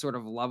that's the sort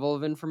of level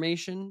of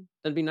information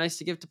that'd be nice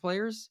to give to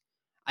players.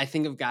 I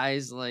think of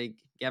guys like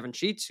Gavin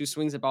Sheets, who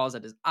swings at balls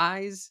at his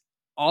eyes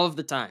all of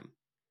the time.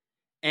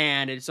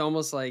 And it's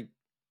almost like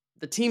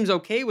the team's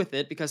okay with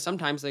it because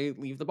sometimes they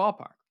leave the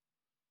ballpark.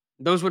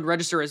 Those would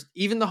register as,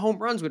 even the home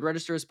runs would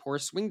register as poor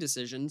swing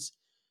decisions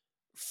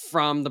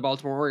from the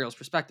Baltimore Orioles'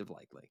 perspective,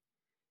 likely.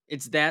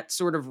 It's that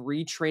sort of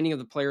retraining of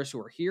the players who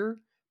are here,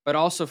 but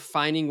also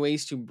finding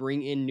ways to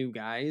bring in new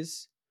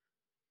guys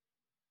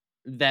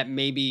that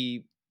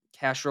maybe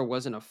Castro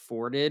wasn't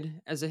afforded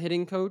as a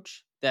hitting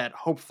coach, that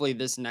hopefully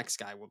this next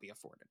guy will be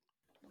afforded.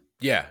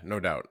 Yeah, no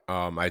doubt.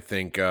 I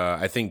think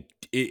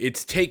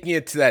it's taking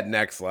it to that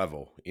next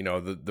level,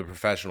 the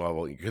professional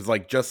level, because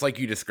just like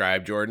you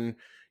described, Jordan,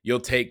 you'll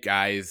take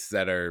guys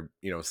that are,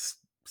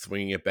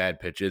 swinging at bad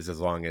pitches as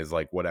long as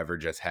whatever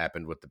just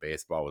happened with the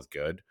baseball was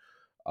good.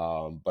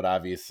 But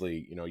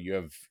obviously,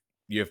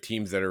 you have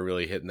teams that are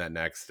really hitting that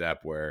next step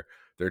where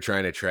they're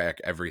trying to track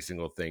every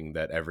single thing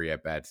that every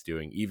at bat's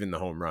doing, even the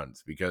home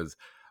runs, because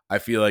I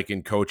feel like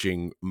in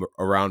coaching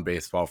around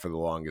baseball for the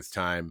longest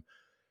time,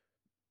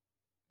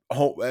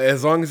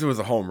 as long as it was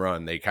a home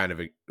run, they kind of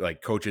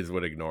coaches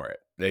would ignore it.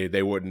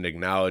 They wouldn't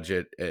acknowledge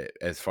it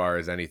as far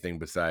as anything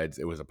besides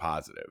it was a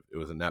positive. It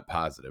was a net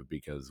positive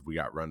because we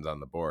got runs on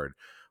the board.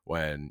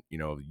 When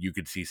you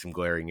could see some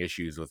glaring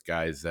issues with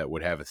guys that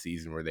would have a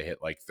season where they hit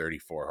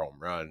 34 home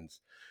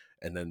runs,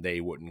 and then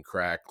they wouldn't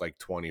crack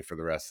 20 for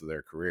the rest of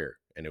their career,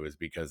 and it was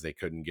because they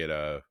couldn't get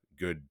a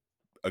good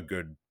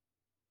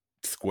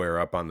square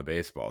up on the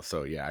baseball.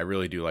 So yeah, I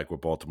really do like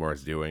what Baltimore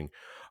is doing.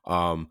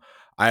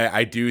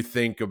 I do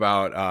think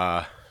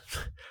about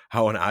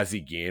how an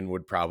Ozzie Guillen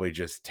would probably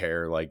just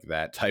tear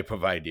that type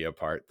of idea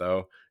apart,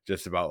 though,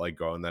 just about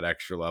going that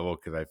extra level,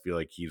 because I feel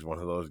like he's one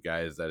of those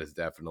guys that is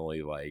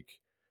definitely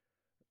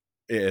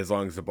as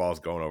long as the ball's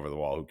going over the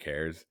wall, who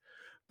cares?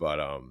 But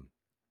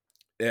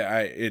yeah,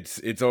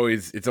 it's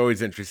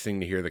always interesting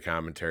to hear the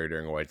commentary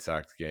during a White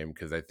Sox game,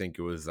 because I think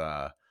it was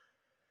what,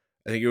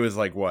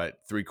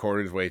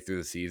 3/4 way through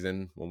the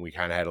season when we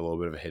kind of had a little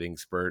bit of a hitting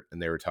spurt,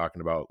 and they were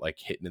talking about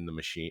hitting on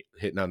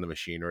the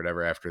machine or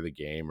whatever after the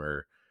game,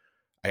 or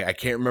I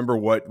can't remember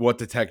what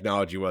the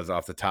technology was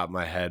off the top of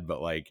my head,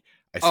 but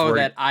I swear,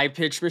 that eye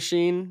pitch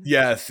machine.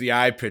 yes, the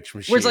eye pitch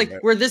machine. Where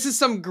it's where this is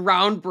some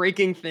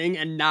groundbreaking thing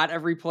and not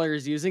every player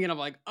is using it. I'm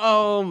like,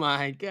 oh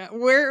my God,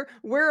 where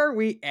are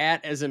we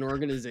at as an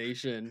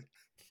organization?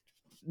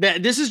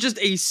 That this is just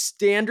a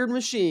standard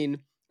machine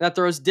that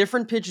throws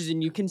different pitches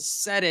and you can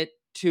set it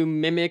to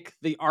mimic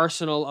the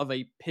arsenal of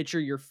a pitcher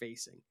you're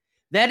facing.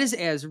 That is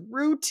as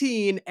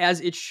routine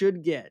as it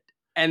should get.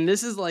 And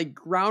this is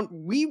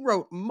we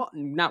wrote,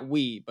 not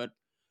we, but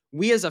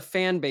we as a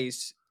fan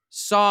base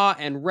saw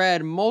and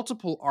read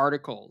multiple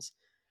articles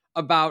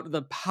about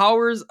the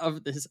powers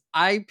of this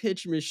eye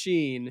pitch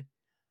machine.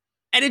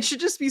 And it should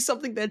just be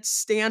something that's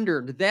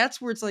standard.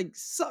 That's where it's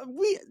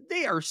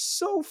they are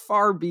so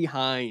far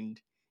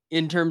behind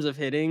in terms of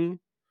hitting.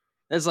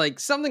 There's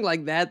something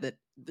like that,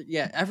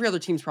 yeah, every other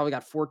team's probably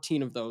got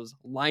 14 of those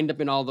lined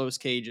up in all those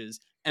cages,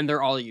 and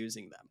they're all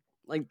using them.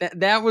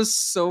 That was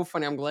so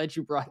funny. I'm glad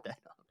you brought that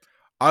up.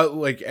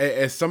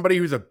 As somebody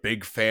who's a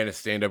big fan of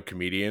stand-up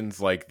comedians,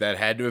 that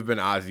had to have been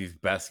Ozzy's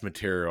best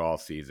material all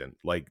season.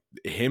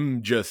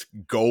 Him just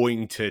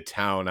going to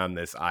town on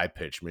this eye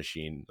pitch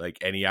machine,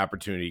 any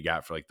opportunity he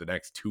got for the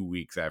next 2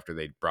 weeks after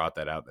they brought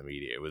that out in the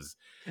media.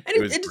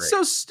 It's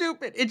so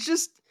stupid. It's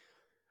just,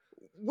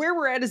 where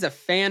we're at as a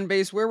fan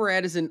base, where we're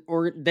at as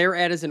they're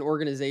at as an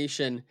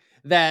organization,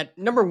 that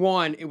number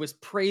one, it was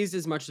praised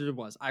as much as it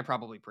was. I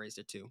probably praised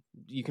it too.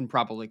 You can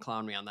probably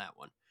clown me on that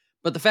one.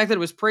 But the fact that it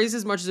was praised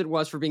as much as it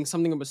was for being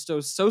something that was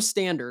so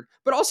standard,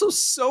 but also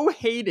so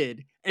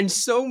hated and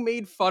so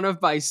made fun of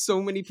by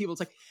so many people.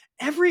 It's like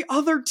every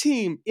other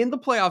team in the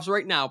playoffs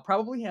right now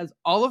probably has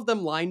all of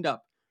them lined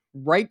up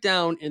right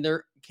down in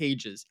their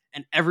cages,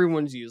 and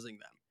everyone's using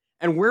them.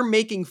 And we're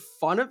making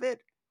fun of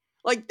it.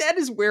 Like, that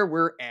is where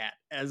we're at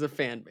as a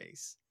fan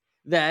base.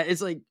 That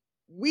it's like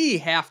we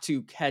have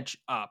to catch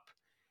up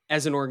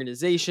as an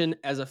organization,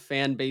 as a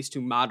fan base to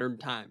modern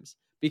times,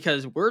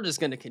 because we're just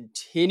going to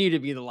continue to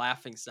be the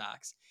laughing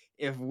stocks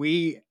if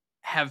we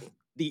have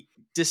the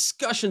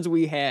discussions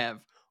we have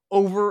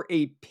over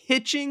a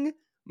pitching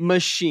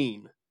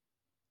machine.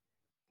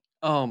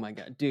 Oh my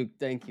God, Duke,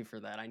 thank you for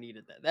that. I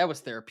needed that. That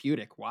was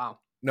therapeutic. Wow.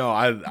 No,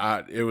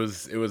 it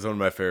was one of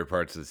my favorite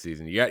parts of the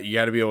season. You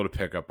got to be able to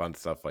pick up on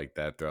stuff like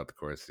that throughout the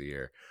course of the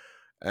year.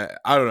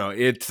 I don't know.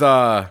 It's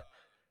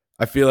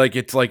I feel like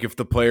it's like if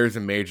the players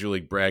in Major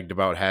League bragged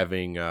about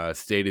having a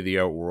state of the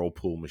art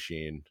whirlpool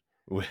machine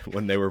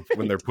when they're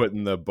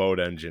putting the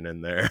boat engine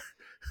in there.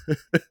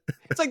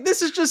 It's like,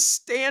 this is just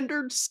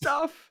standard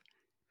stuff,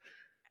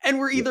 and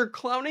we're either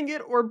clowning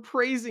it or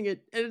praising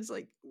it, and it's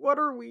like, what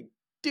are we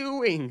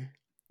doing?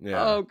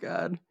 Yeah. Oh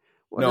God,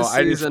 what a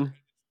season!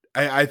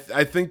 I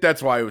think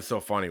that's why it was so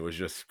funny, was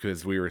just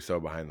because we were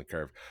so behind the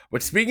curve.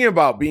 But speaking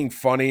about being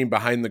funny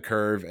behind the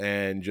curve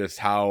and just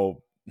how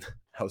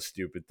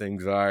stupid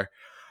things are,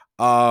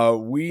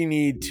 we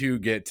need to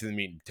get to the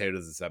meat and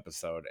potatoes of this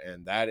episode,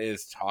 and that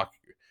is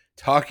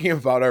talking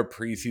about our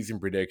preseason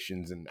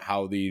predictions and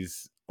how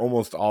these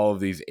almost all of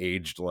these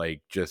aged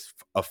like just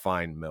a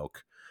fine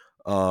milk.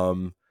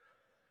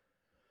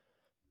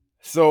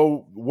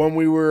 So when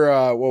we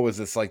were, what was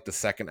this, like the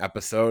second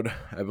episode,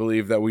 I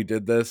believe, that we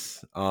did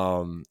this,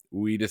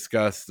 we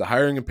discussed the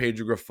hiring of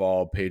Pedro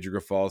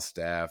Grifal's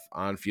staff,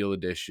 on-field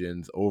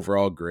additions,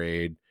 overall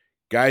grade,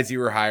 guys you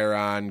were higher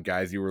on,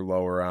 guys you were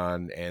lower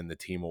on, and the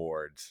team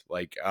awards.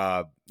 Like,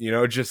 I've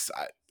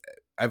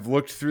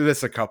looked through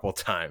this a couple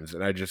times,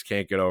 and I just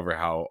can't get over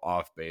how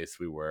off base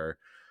we were.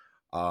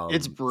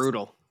 It's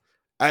brutal.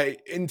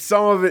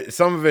 Some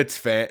of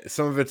it's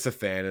a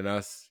fan in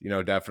us,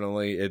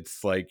 definitely.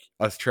 It's like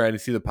us trying to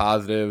see the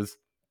positives.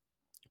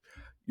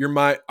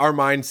 Our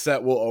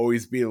mindset will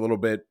always be a little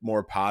bit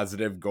more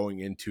positive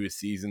going into a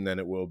season than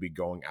it will be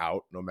going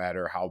out, no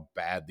matter how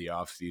bad the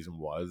off season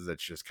was.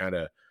 That's just kind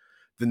of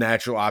the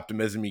natural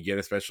optimism you get,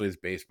 especially as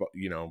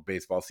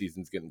baseball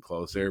season's getting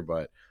closer.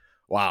 But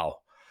wow.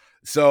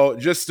 So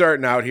just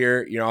starting out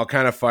here, I'll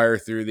kind of fire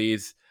through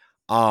these.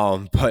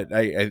 But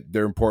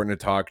they're important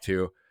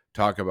to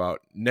talk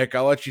about. Nick,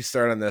 I'll let you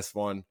start on this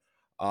one.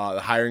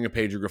 The hiring of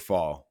Pedro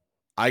Grifal.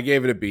 I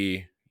gave it a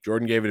B.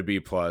 Jordan gave it a B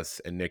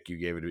plus, and Nick, you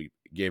gave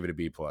it a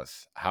B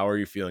plus. How are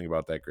you feeling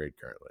about that grade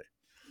currently?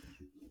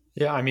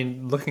 Yeah, I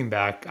mean, looking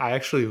back, I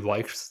actually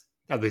liked,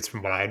 at least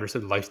from what I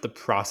understood, liked the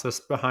process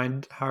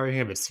behind hiring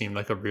him. It seemed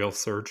like a real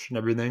search and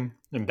everything,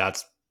 and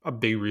that's a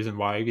big reason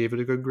why I gave it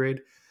a good grade.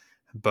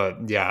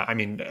 But yeah, I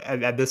mean,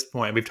 at this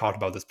point, we've talked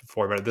about this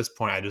before, but at this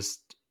point, I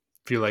just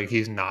feel like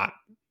he's not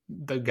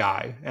the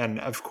guy. And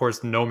of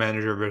course, no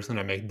manager is going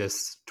to make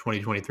this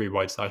 2023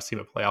 White Sox team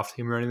a playoff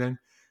team or anything.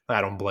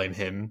 I don't blame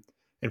him.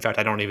 In fact,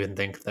 I don't even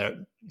think that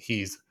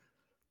he's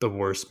the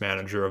worst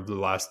manager of the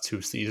last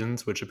two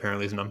seasons, which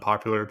apparently is an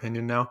unpopular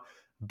opinion now.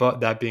 But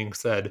that being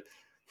said,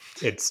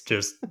 it's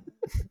just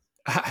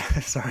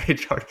sorry,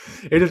 George.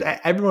 It just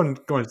everyone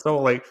going so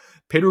like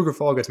Pedro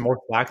Grifal gets more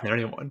flack than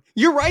anyone.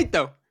 You're right,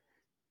 though.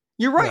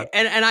 You're right,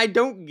 Yeah. and I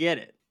don't get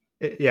it.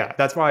 Yeah,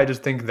 that's why I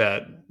just think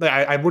that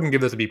I wouldn't give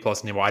this a B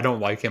plus anymore. I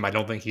don't like him. I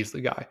don't think he's the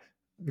guy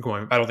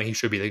going. I don't think he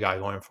should be the guy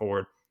going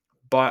forward.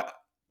 But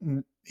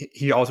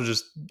he also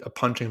just a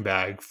punching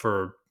bag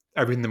for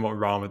everything that went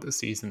wrong with the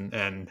season.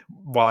 And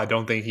while I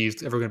don't think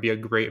he's ever going to be a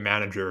great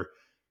manager,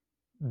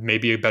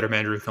 maybe a better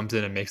manager who comes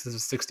in and makes this a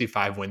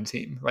 65 win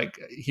team. Like,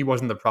 he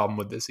wasn't the problem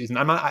with this season.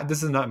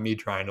 This is not me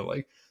trying to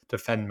like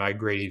defend my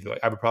grade either.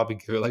 Like, I would probably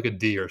give it like a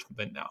D or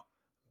something now.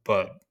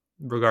 But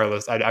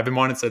regardless, I've been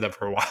wanting to say that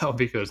for a while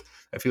because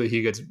I feel like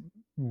he gets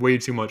way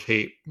too much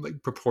hate,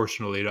 like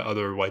proportionally to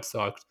other White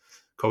Sox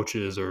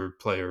coaches or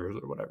players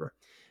or whatever.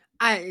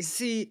 I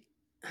see.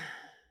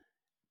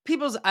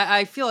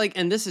 I feel like,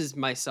 and this is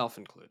myself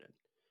included,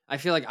 I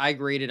feel like I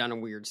graded on a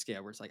weird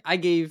scale where it's like I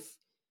gave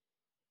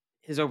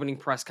his opening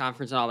press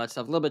conference and all that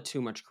stuff a little bit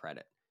too much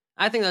credit.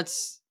 I think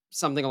that's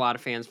something a lot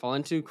of fans fall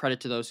into. Credit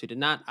to those who did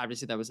not.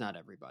 Obviously, that was not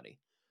everybody.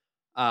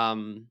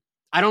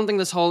 I don't think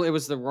it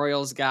was the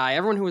Royals guy.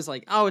 Everyone who was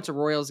like, oh, it's a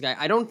Royals guy.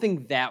 I don't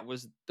think that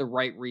was the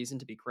right reason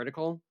to be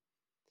critical.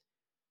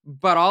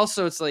 But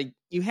also, it's like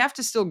you have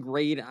to still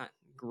grade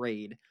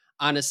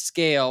on a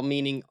scale,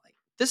 meaning like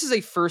this is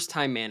a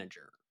first-time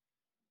manager.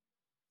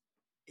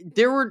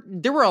 There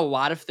were a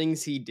lot of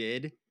things he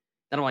did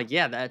that I'm like,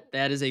 yeah,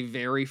 that is a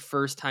very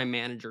first-time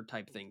manager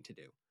type thing to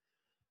do.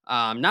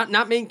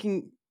 Not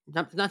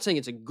saying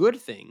it's a good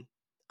thing.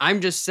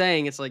 I'm just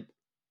saying it's like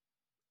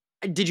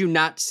did you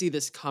not see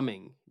this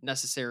coming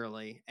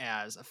necessarily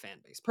as a fan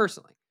base?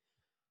 Personally,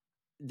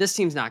 this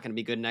team's not going to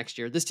be good next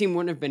year. This team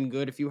wouldn't have been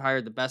good if you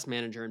hired the best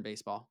manager in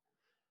baseball.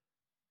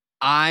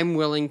 I'm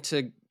willing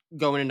to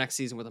go into next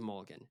season with a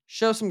mulligan,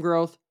 show some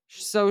growth,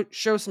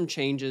 show some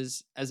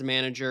changes as a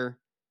manager,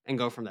 and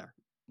go from there.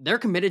 They're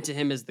committed to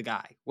him as the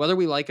guy, whether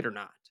we like it or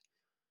not.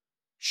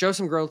 Show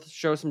some growth,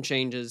 show some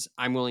changes.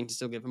 I'm willing to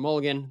still give a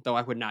mulligan, though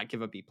I would not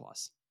give a B+.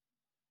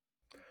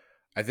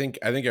 I think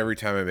every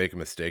time I make a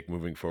mistake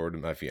moving forward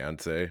with my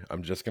fiance,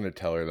 I'm just gonna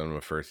tell her that I'm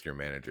a first year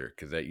manager,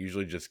 because that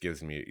usually just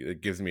gives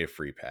me a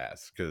free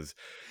pass. Because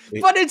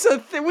But it's a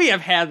thing. We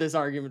have had this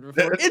argument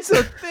before. It's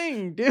a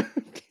thing, dude.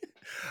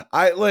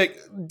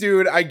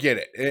 dude, I get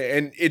it,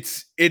 and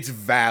it's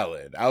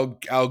valid.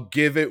 I'll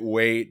give it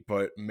weight,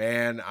 but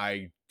man,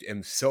 I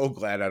am so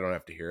glad I don't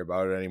have to hear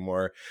about it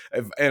anymore.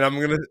 And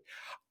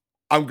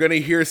I'm gonna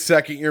hear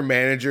second year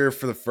manager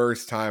for the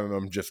first time, and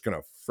I'm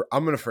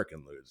gonna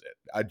freaking lose it.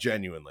 I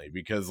genuinely,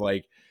 because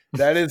like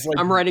that is like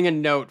I'm writing a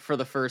note for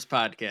the first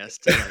podcast.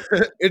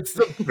 it's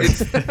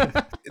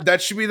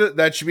that should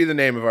be the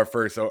name of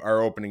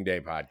our opening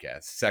day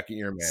podcast. Second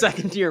year manager.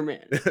 Second year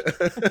manager.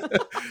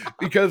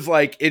 Because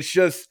like it's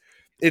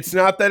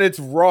not that it's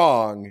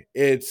wrong.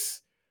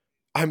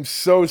 I'm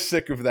so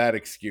sick of that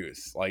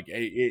excuse. Like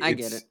I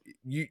get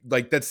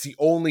it. That's the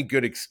only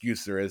good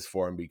excuse there is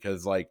for him,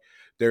 because like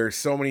there are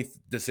so many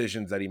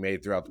decisions that he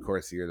made throughout the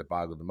course of the year that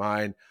boggle the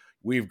mind.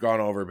 We've gone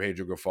over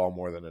Pedro Gaughlin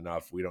more than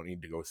enough. We don't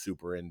need to go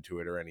super into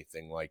it or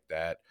anything like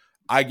that.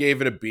 I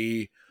gave it a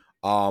B.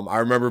 I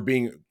remember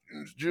being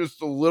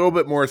just a little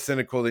bit more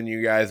cynical than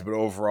you guys, but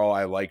overall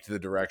I liked the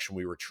direction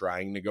we were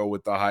trying to go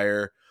with the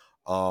hire.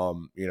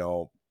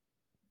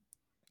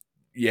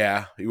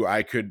 Yeah,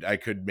 I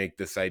could make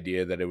this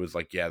idea that it was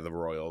like, yeah, the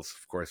Royals.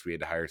 Of course, we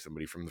had to hire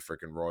somebody from the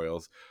freaking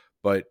Royals,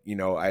 but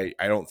I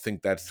don't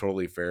think that's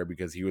totally fair,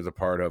 because he was a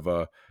part of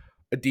a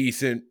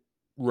decent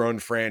run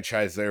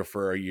franchise there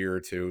for a year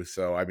or two.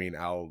 So I mean,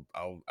 I'll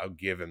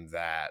give him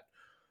that.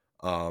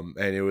 And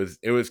it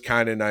was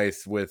kind of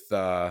nice with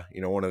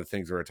one of the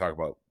things we're going to talk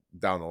about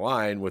down the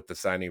line with the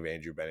signing of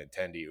Andrew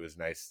Benintendi. It was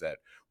nice that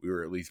we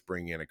were at least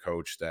bringing in a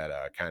coach that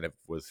kind of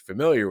was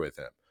familiar with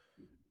him.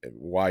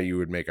 Why you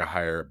would make a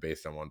hire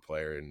based on one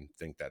player and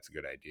think that's a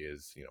good idea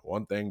is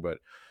one thing, but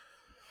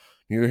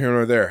neither here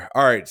nor there.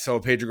 All right, so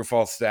Pedro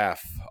Gaughlin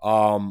staff.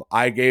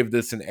 I gave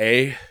this an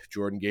A.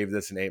 Jordan gave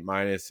this an A-,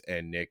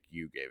 and Nick,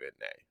 you gave it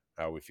an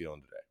A. How are we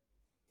feeling today?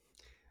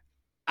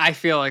 I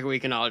feel like we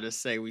can all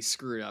just say we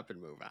screwed up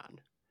and move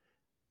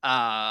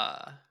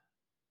on.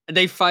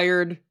 They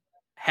fired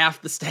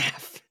half the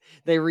staff.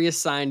 They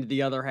reassigned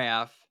the other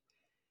half,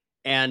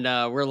 and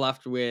we're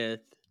left with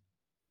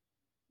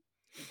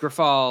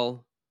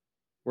Grafal.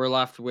 We're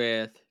left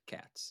with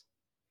Katz.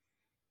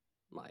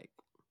 Like,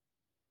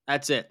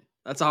 that's it.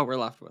 That's all we're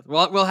left with.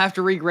 We'll have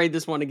to regrade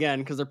this one again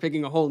because they're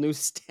picking a whole new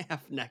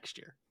staff next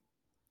year.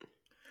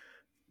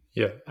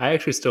 Yeah, I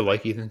actually still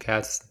like Ethan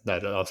Katz.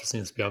 That also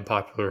seems to be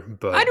unpopular,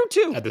 but I do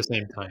too. At the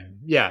same time,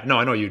 yeah, no,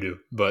 I know you do,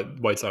 but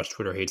White Sox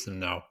Twitter hates him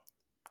now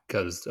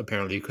because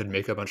apparently you could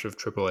make a bunch of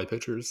AAA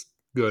pitchers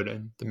good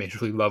at the major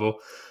league level.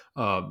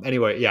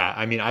 Anyway, yeah,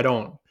 I mean,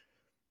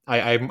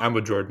 I'm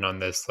with Jordan on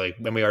this. Like,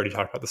 and we already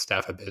talked about the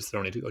staff a bit, so I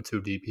don't need to go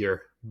too deep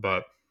here.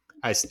 But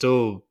I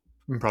still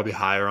am probably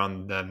higher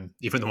on them,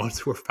 even the ones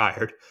who were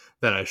fired,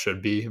 than I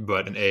should be.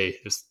 But an A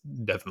is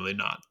definitely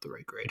not the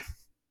right grade.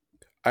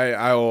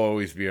 I will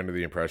always be under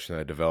the impression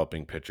that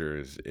developing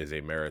pitchers is a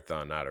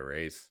marathon, not a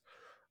race.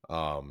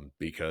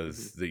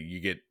 Because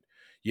you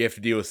have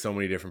to deal with so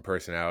many different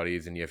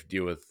personalities, and you have to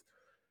deal with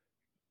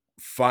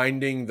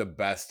finding the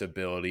best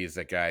abilities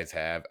that guys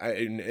have.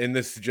 And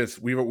this is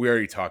just we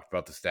already talked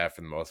about the staff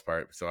for the most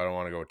part, so I don't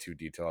want to go too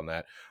detailed on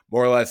that.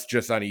 More or less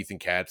just on Ethan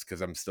Katz,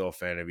 because I'm still a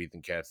fan of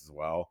Ethan Katz as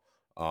well.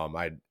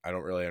 I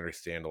don't really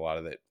understand a lot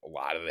of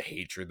the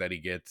hatred that he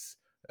gets.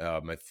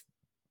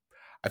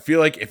 I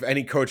feel like if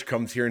any coach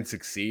comes here and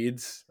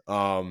succeeds,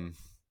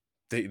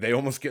 they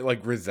almost get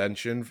like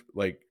resentment,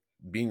 like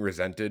being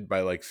resented by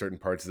like certain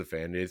parts of the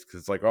fan base, because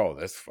it's like, oh,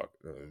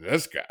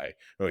 this guy,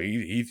 oh,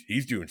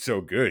 he's doing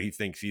so good, he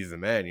thinks he's the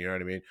man. You know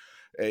what I mean?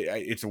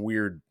 It's a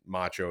weird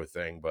macho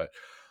thing, but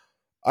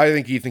I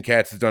think Ethan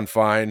Katz has done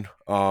fine.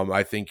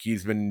 I think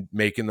he's been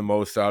making the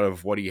most out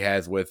of what he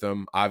has with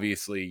him.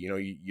 Obviously,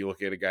 you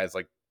look at guys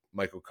like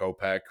Michael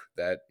Kopech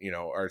that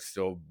are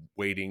still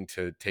waiting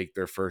to take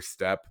their first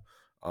step,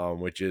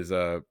 which is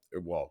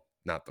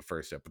not the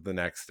first step, but the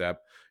next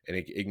step. And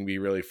it can be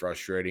really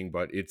frustrating,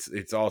 but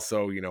it's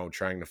also,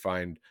 trying to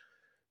find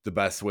the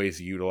best ways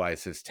to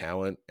utilize his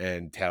talent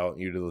and talent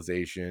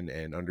utilization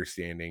and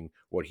understanding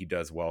what he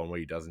does well and what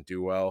he doesn't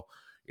do well.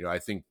 I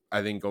think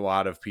a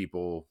lot of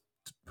people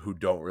who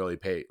don't really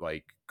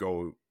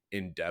go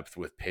in depth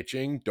with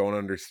pitching don't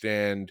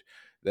understand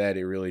that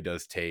it really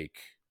does take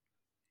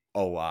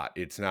a lot.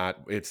 It's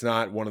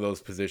not one of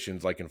those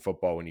positions like in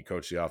football when you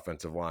coach the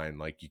offensive line,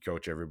 like you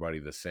coach everybody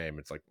the same.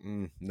 It's like,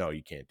 no,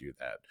 you can't do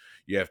that.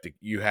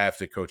 You have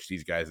to coach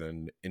these guys on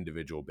an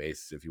individual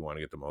basis if you want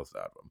to get the most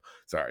out of them.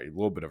 Sorry, a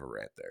little bit of a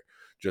rant there.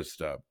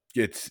 Just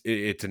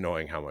it's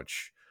annoying how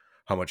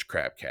much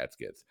crap Cats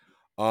gets.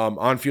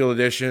 On field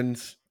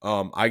additions,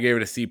 I gave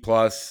it a C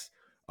plus,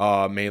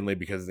 mainly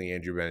because of the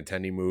Andrew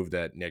Benintendi move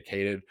that Nick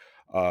hated.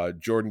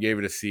 Jordan gave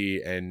it a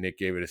C and Nick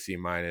gave it a C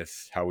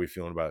minus. How are we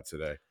feeling about it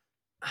today?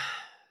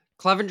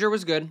 Clevenger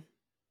was good.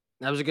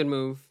 That was a good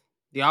move.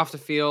 The off the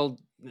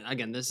field,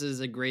 again, this is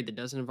a grade that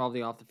doesn't involve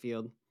the off the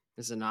field.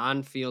 This is an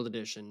on field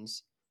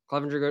additions.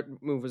 Clevenger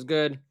move was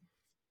good.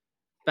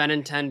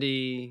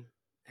 Benintendi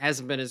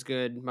hasn't been as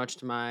good, much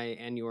to my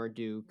and your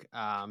Duke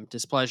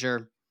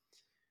displeasure.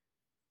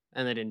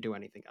 And they didn't do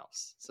anything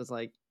else. So it's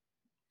like,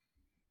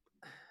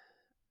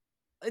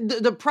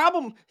 the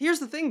problem, here's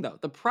the thing though.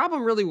 The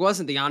problem really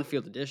wasn't the on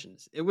field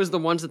additions, it was the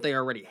ones that they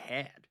already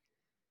had.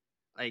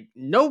 Like,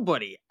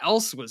 nobody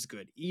else was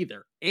good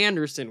either.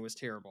 Anderson was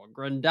terrible.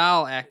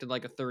 Grandal acted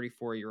like a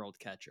 34-year-old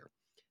catcher.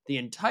 The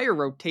entire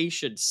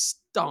rotation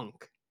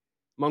stunk.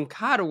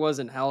 Moncada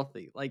wasn't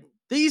healthy. Like,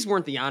 these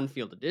weren't the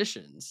on-field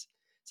additions.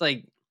 It's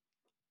like,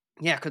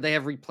 yeah, could they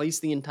have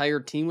replaced the entire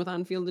team with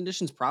on-field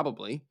additions?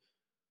 Probably.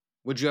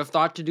 Would you have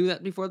thought to do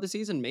that before the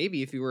season?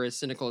 Maybe, if you were as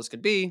cynical as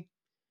could be.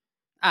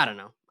 I don't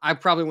know. I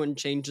probably wouldn't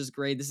change this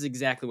grade. This is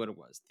exactly what it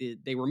was.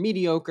 They were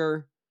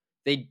mediocre.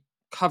 They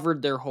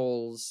covered their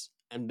holes,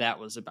 and that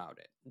was about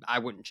it. I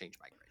wouldn't change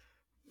my grade.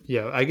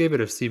 Yeah, I gave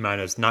it a C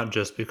minus, not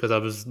just because I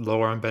was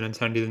lower on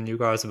Benintendi than you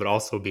guys, but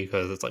also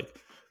because it's like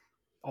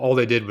all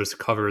they did was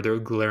cover their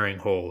glaring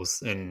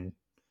holes in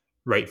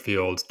right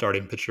field,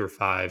 starting pitcher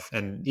 5,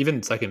 and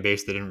even second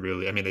base. They didn't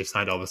really. I mean, they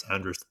signed Elvis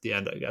Andrus at the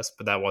end, I guess,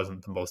 but that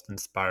wasn't the most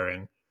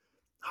inspiring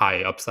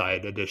high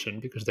upside addition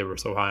because they were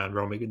so high on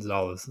Romy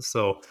Gonzalez.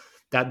 So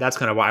that's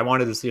kind of why I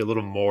wanted to see a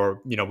little more.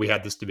 You know, we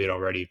had this debate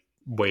already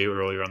way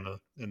earlier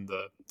in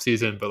the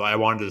season, but I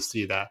wanted to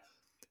see that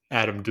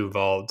Adam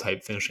Duvall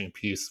type finishing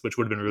piece, which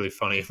would have been really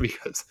funny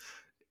because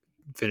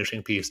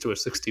finishing piece to a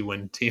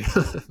 60-win team.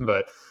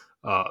 But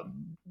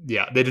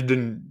yeah, they did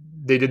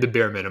the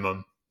bare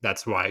minimum.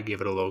 That's why I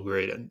gave it a low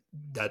grade, and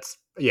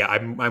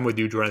I'm with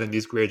you, Jordan. I think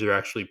these grades are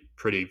actually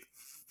pretty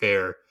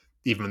fair,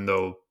 even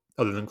though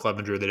other than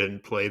Clevenger, they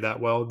didn't play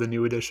that well. The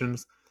new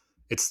additions,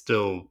 it's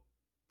still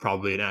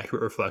probably an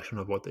accurate reflection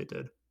of what they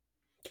did.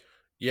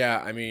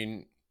 Yeah, I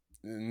mean,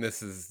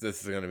 this is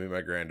going to be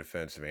my grand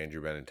defense of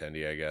Andrew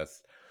Benintendi, I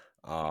guess,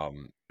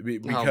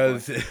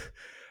 because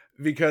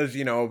because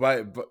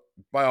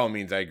by all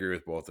means, I agree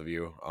with both of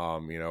you.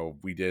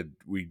 We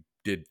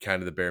did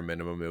kind of the bare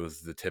minimum. It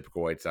was the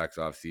typical White Sox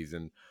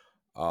offseason.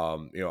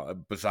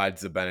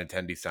 Besides the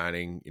Benintendi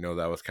signing,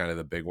 that was kind of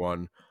the big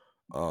one.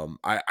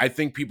 I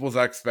think people's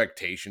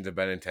expectations of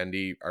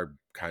Benintendi are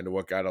kind of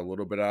what got a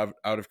little bit out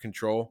of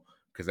control,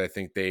 because I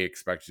think they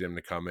expected him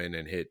to come in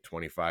and hit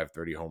 25,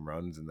 30 home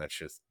runs, and that's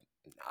just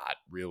not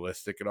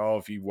realistic at all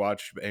if you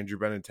watch Andrew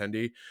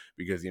Benintendi,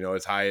 because,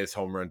 his highest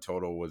home run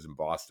total was in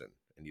Boston,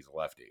 and he's a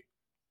lefty.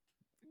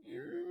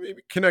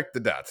 Maybe connect the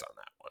dots on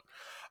that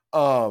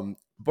one.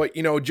 But,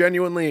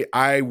 genuinely,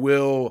 I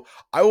will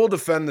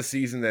defend the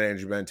season that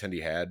Andrew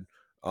Benintendi had,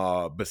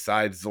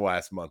 besides the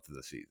last month of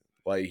the season.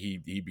 Like,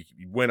 he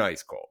went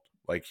ice cold.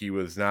 Like, he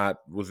was not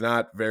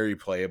very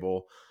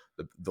playable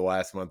the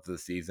last month of the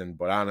season.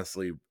 But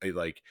honestly,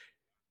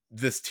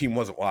 this team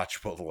wasn't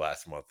watchable the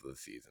last month of the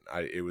season.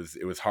 It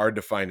was hard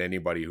to find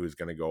anybody who was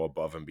going to go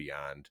above and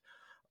beyond,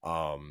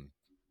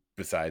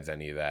 besides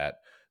any of that.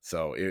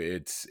 So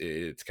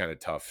it's kind of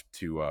tough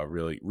to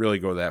really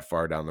go that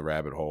far down the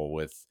rabbit hole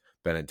with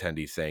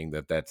Benintendi saying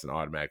that that's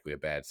automatically a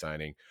bad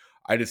signing.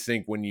 I just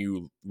think when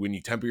you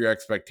temper your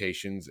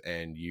expectations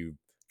and you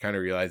kind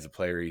of realize the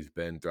player he's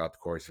been throughout the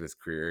course of his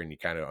career, and you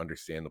kind of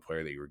understand the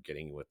player that you were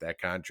getting with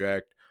that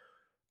contract,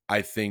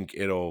 I think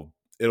it'll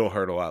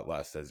hurt a lot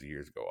less as the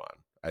years go on.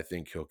 I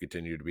think he'll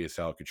continue to be a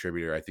solid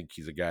contributor. I think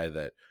he's a guy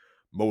that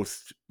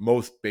most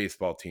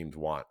baseball teams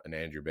want an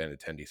Andrew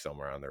Benintendi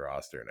somewhere on their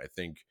roster, and I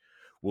think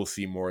we'll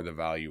see more of the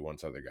value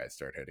once other guys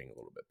start hitting a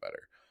little bit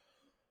better.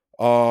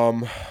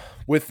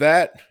 With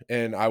that,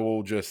 and I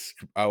will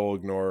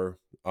ignore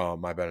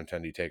my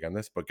Benintendi take on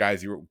this, but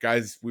guys,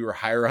 we were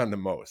higher on the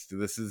most.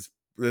 This is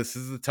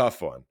a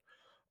tough one.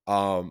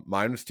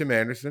 Mine was Tim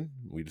Anderson.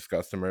 We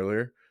discussed him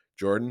earlier.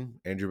 Jordan,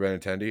 Andrew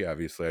Benintendi.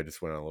 Obviously, I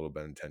just went on a little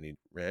Benintendi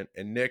rant.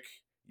 And Nick,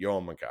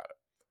 Yoel Moncada.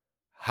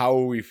 How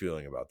are we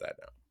feeling about that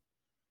now?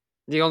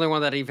 The only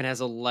one that even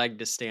has a leg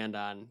to stand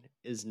on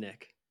is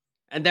Nick.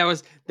 And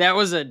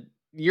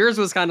yours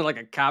was kind of like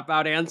a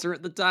cop-out answer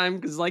at the time,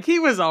 because he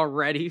was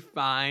already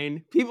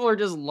fine. People are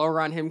just lower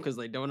on him because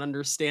they don't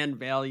understand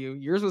value.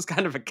 Yours was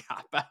kind of a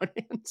cop-out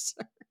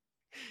answer.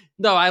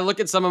 No, I look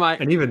at some of my,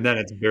 and even then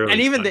it's barely,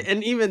 and even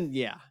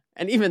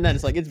then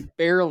it's it's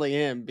barely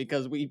him,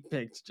 because we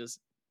picked just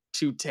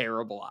two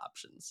terrible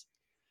options.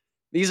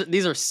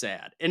 These are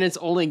sad, and it's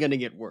only going to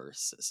get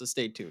worse. So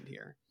stay tuned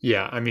here.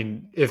 Yeah, I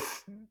mean,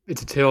 if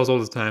it's a tale as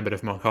old as time, but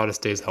if Moncada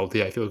stays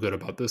healthy, I feel good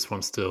about this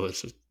one still.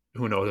 It's just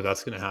who knows if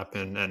that's going to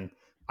happen. And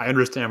I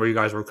understand where you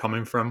guys were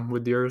coming from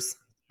with yours,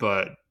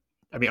 but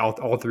I mean,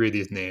 all three of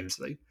these names,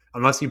 like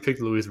unless you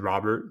picked Luis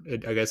Robert,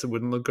 I guess it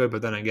wouldn't look good.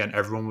 But then again,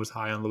 everyone was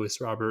high on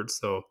Luis Robert,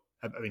 so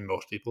I mean,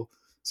 most people,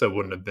 so it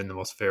wouldn't have been the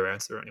most fair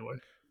answer anyway.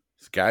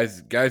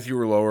 Guys, you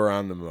were lower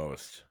on the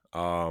most.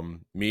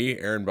 Me,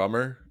 Aaron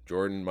Bummer,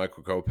 Jordan,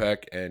 Michael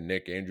Kopech, and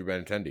Nick, Andrew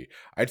Benintendi.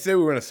 I'd say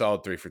we went a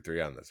solid 3 for 3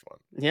 on this one.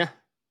 Yeah.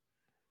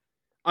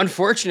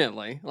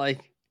 Unfortunately, like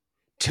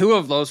 2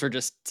 of those were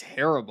just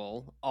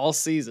terrible all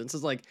season. So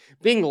it's like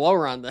being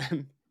lower on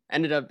them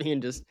ended up being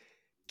just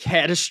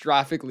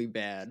catastrophically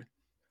bad.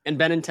 And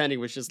Benintendi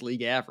was just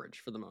league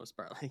average for the most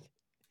part. Like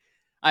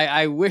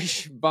I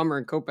wish Bummer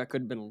and Kopech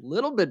could have been a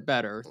little bit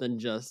better than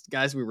just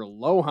guys we were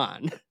low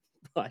on.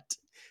 But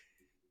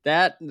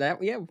that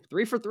yeah,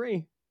 3 for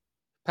 3.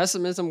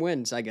 Pessimism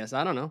wins, I guess.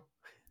 I don't know.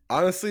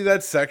 Honestly,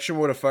 that section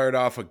would have fired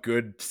off a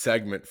good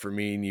segment for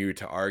me and you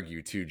to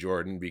argue too,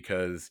 Jordan,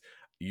 because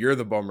you're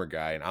the Bummer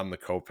guy and I'm the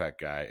Kopech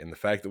guy, and the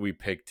fact that we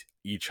picked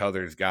each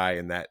other's guy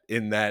in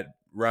that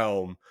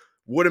realm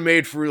would have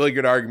made for a really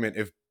good argument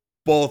if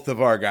both of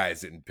our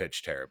guys didn't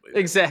pitch terribly.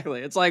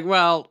 Exactly. It's like,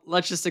 well,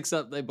 let's just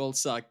accept they both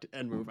sucked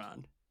and move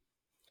on.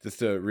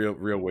 Just a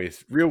real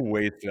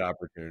wasted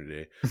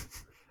opportunity.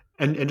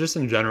 And just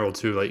in general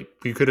too, like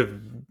we could have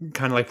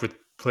kind of like with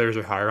players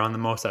are higher on the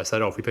most. I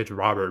said, oh, if we picked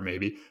Robert,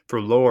 maybe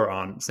for lower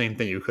on, same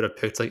thing. You could have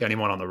picked like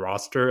anyone on the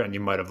roster, and you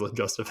might have looked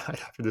justified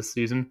after this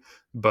season.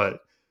 But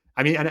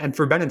I mean, and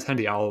for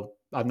Benintendi,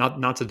 I'm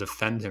not to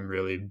defend him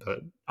really, but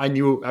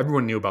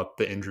everyone knew about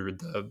the injury,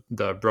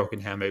 the broken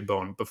hamate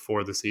bone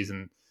before the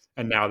season,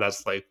 and now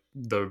that's like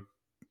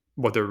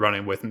what they're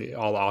running with in the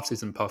all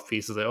offseason puff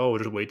pieces. Like, oh,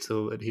 just wait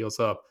till it heals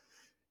up.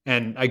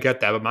 And I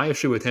get that, but my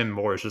issue with him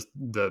more is just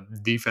the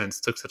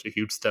defense took such a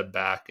huge step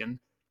back, and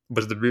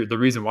was the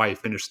reason why he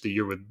finished the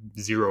year with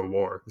 0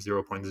 WAR,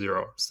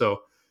 0.0. So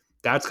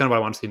that's kind of what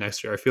I want to see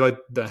next year. I feel like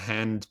the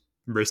hand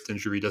wrist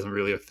injury doesn't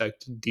really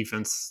affect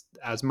defense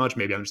as much.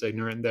 Maybe I'm just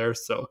ignorant there.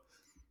 So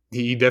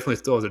he definitely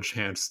still has a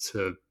chance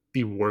to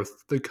be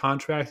worth the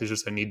contract. It's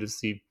just I need to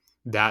see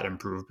that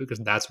improve, because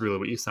that's really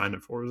what you signed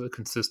him for, is a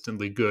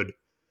consistently good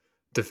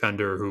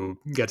defender who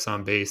gets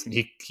on base, and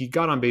he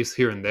got on base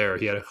here and there.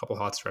 He had a couple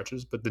hot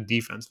stretches, but the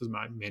defense was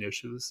my main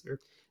issue this year.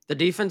 The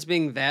defense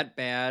being that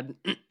bad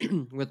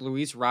with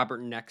Luis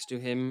Robert next to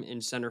him in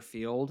center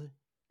field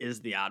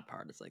is the odd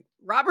part. It's like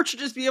Robert should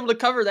just be able to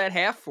cover that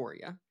half for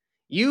you.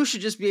 You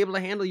should just be able to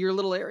handle your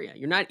little area.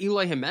 You're not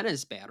Eloy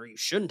Jimenez bad, or you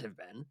shouldn't have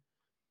been.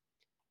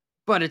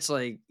 But it's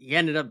like he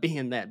ended up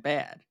being that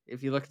bad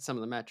if you look at some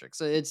of the metrics.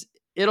 So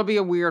it'll be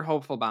a weird,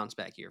 hopeful bounce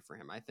back year for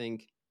him. I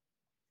think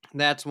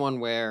that's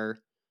one where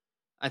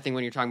I think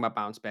when you're talking about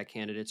bounce back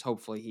candidates,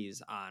 hopefully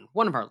he's on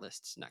one of our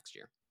lists next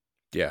year.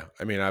 Yeah,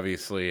 I mean,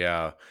 obviously,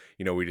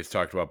 we just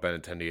talked about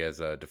Benintendi as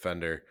a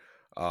defender.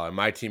 In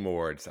my team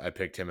awards, I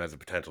picked him as a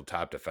potential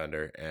top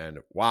defender, and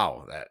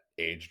wow, that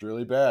aged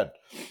really bad.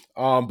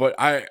 But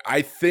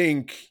I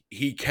think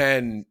he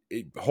can,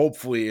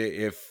 hopefully,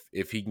 if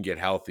he can get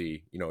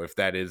healthy, if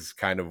that is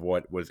kind of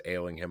what was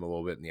ailing him a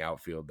little bit in the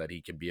outfield, that he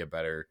can be a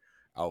better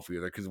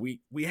outfielder, because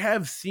we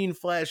have seen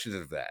flashes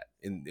of that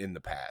in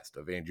the past,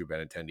 of Andrew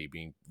Benintendi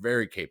being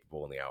very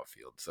capable in the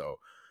outfield. So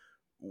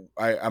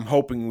I'm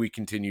hoping we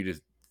continue to.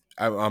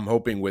 I'm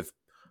hoping with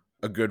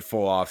a good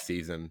full off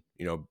season,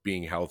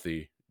 being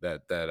healthy,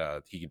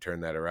 that he can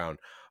turn that around.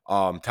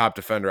 Top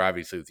defender,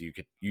 obviously, with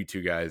you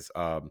two guys.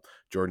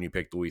 Jordan, you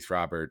picked Luis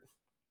Robert.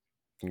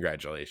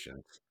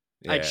 Congratulations.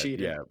 Yeah,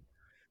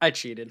 I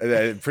cheated.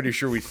 I'm pretty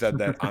sure we said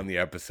that on the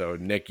episode.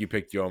 Nick, you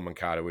picked Yoan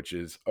Moncada, which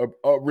is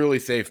a really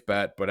safe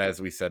bet, but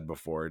as we said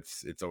before,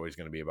 it's always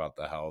going to be about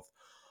the health.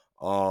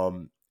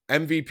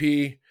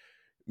 MVP.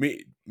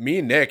 Me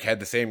and Nick had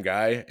the same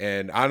guy,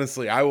 and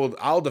honestly,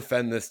 I'll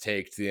defend this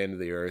take to the end of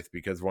the earth,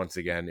 because once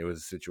again, it was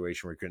a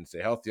situation where we couldn't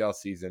stay healthy all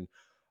season.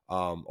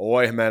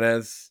 Eloy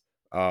Jimenez,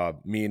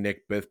 me and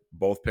Nick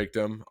both picked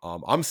him.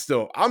 I'm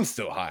still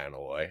high on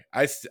Eloy.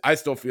 I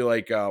still feel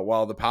like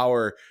while the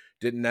power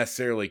didn't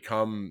necessarily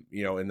come,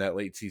 in that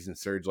late season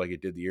surge like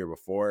it did the year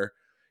before,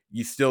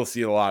 you still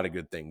see a lot of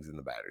good things in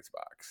the batter's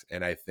box,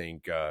 and I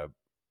think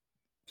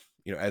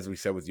as we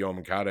said with Yoan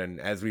Moncada, and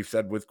as we've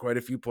said with quite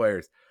a few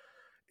players,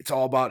 it's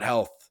all about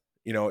health.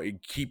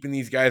 Keeping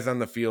these guys on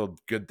the field,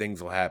 good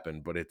things will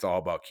happen, but it's all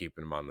about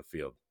keeping them on the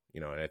field.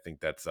 And I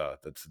think that's the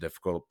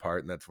difficult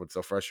part, and that's what's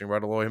so frustrating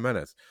about Eloy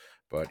Jimenez.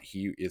 But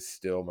he is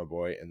still my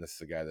boy, and this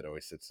is a guy that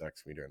always sits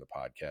next to me during the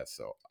podcast,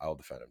 so I'll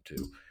defend him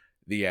too.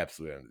 The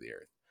absolute end of the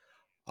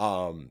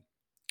earth.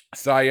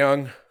 Cy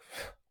Young,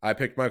 I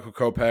picked Michael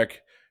Kopech.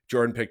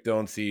 Jordan picked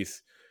Dylan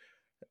Cease.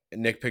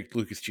 Nick picked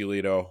Lucas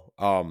Giolito.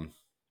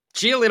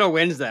 Giolito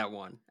wins that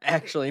one,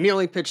 actually, and he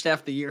only pitched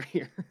half the year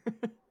here.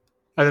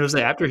 I was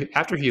going to say,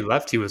 after he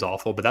left, he was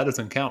awful, but that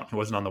doesn't count. He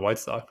wasn't on the White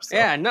Sox. So.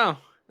 Yeah, no.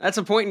 That's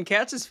a point in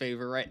Katz's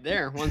favor right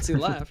there once he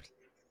left.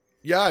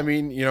 Yeah, I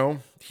mean,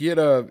 he had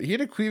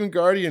a Cleveland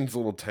Guardians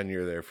little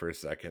tenure there for a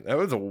second. That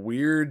was a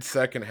weird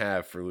second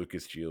half for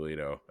Lucas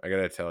Giolito. I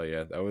gotta tell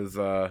you, that was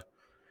a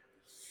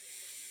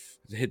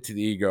hit to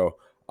the ego.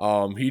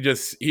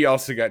 He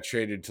also got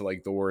traded to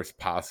like the worst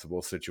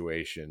possible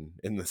situation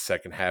in the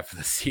second half of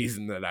the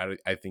season that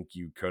I think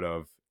you could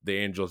have. The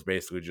Angels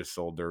basically just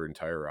sold their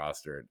entire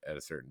roster at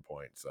a certain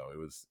point, so it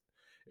was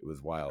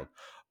wild.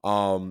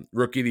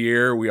 Rookie of the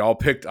year, we all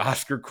picked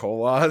Oscar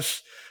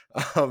Colas.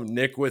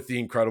 Nick with the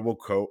incredible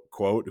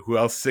quote, "Who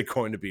else is it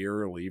going to be, a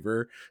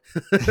reliever?"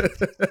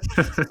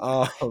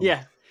 um,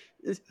 Yeah.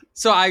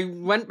 So I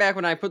went back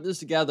when I put this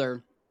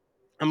together.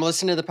 I'm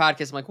listening to the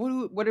podcast. I'm like,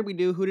 what did we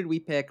do? Who did we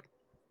pick?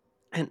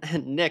 And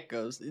Nick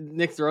throws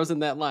in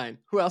that line.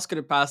 Who else could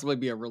it possibly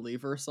be, a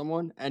reliever or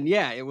someone? And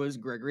yeah, it was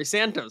Gregory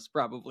Santos,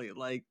 probably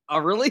like a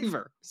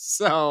reliever.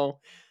 So,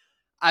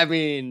 I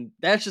mean,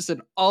 that's just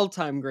an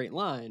all-time great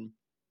line.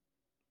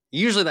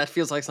 Usually that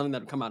feels like something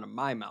that would come out of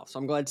my mouth. So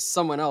I'm glad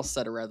someone else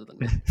said it rather than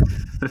me.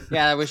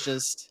 Yeah, it was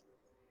just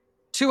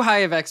too high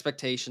of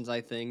expectations,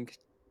 I think.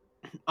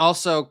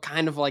 Also,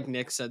 kind of like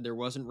Nick said, there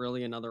wasn't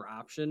really another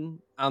option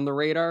on the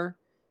radar.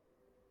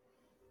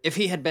 If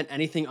he had been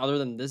anything other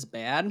than this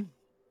bad,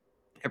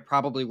 it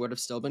probably would have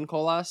still been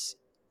Colas.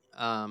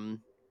 Um,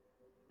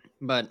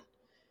 but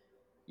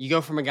you go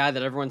from a guy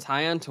that everyone's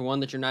high on to one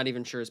that you're not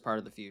even sure is part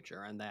of the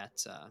future, and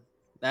that's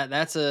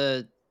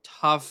a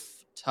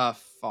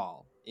tough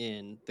fall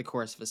in the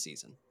course of a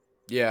season.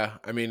 yeah,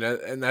 I mean,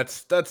 and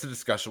that's a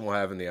discussion we'll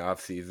have in the off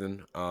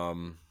season.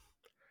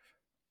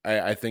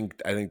 I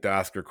think the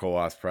Oscar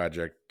Colas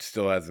project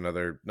still has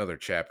another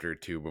chapter or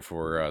two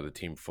before the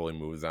team fully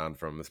moves on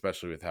from,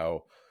 especially with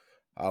how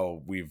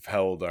we've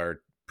held our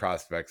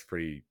prospects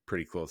pretty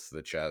close to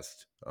the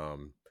chest.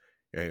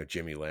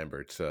 Jimmy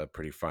Lambert's a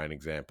pretty fine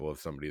example of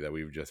somebody that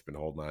we've just been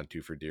holding on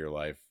to for dear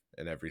life,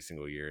 and every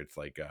single year it's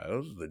like,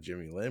 this is the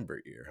Jimmy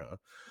Lambert year,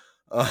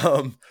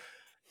 huh?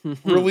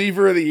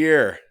 Reliever of the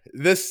year.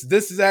 This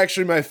is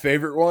actually my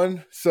favorite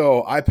one.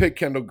 So I picked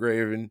Kendall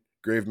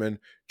Graveman.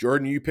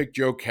 Jordan, you picked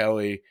Joe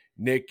Kelly.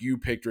 Nick, you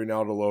picked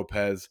Reynaldo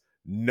Lopez.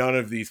 None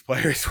of these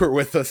players were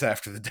with us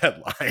after the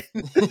deadline.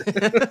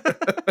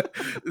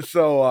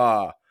 So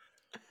I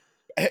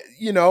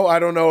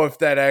don't know if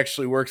that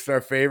actually works in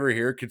our favor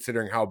here,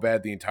 considering how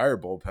bad the entire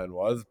bullpen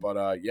was.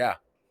 But yeah.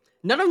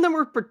 None of them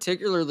were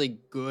particularly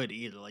good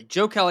either. Like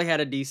Joe Kelly had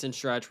a decent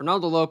stretch,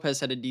 Ronaldo Lopez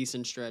had a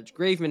decent stretch,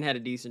 Graveman had a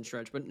decent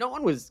stretch, but no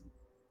one was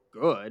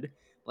good.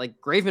 Like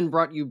Graveman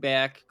brought you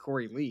back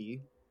Corey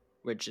Lee,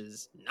 which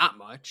is not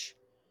much.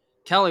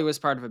 Kelly was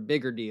part of a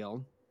bigger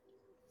deal.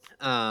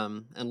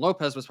 And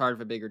Lopez was part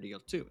of a bigger deal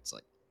too. It's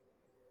like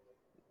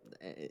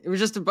it was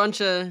just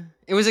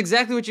it was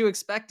exactly what you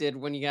expected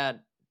when you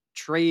got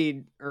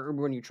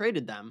when you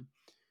traded them.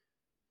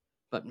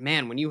 But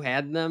man, when you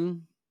had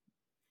them,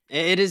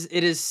 it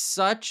is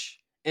such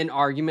an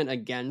argument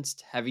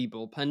against heavy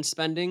bullpen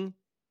spending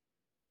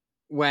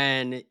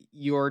when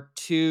your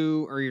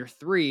two or your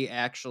three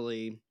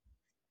actually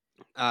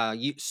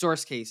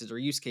source cases or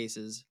use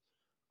cases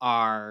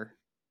are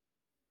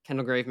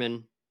Kendall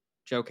Graveman,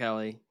 Joe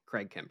Kelly,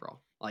 Craig Kimbrell.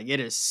 Like it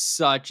is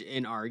such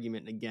an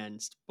argument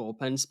against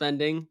bullpen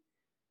spending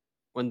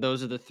when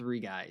those are the three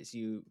guys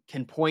you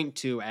can point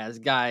to as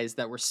guys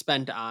that were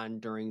spent on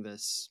during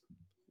this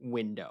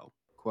window,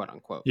 quote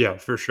unquote. Yeah,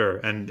 for sure.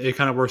 And it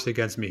kind of works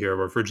against me here,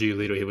 where for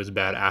Giolito, he was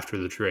bad after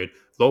the trade.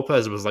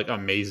 Lopez was like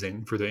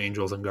amazing for the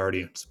Angels and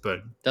Guardians, but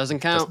Doesn't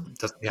count.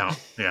 doesn't count.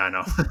 Yeah, I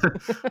know.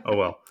 Oh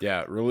well.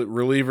 Yeah,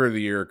 reliever of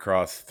the year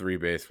across 3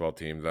 baseball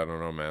teams. I don't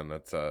know, man.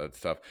 That's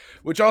it's tough.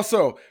 Which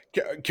also,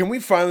 can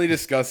we finally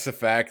discuss the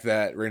fact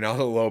that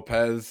Reynaldo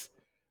Lopez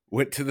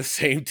went to the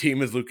same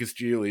team as Lucas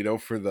Giolito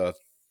for the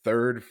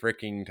third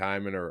freaking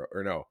time in a row,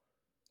 or no,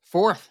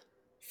 fourth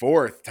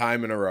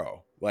time in a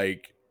row?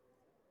 Like,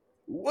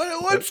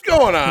 what's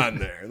going on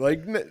there?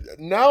 Like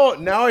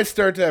now I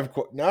start to have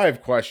I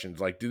have questions.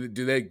 Like, do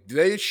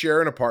they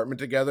share an apartment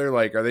together?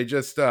 Like, are they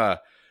just I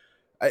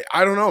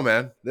don't know,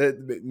 man.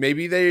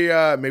 Maybe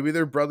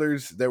they're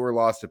brothers that were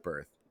lost at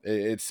birth.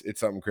 It's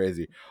something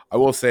crazy. I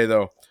will say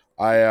though,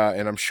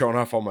 and I'm showing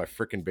off all my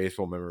freaking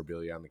baseball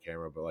memorabilia on the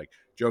camera, but like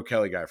Joe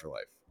Kelly guy for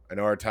life. I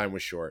know our time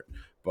was short,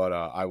 but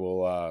I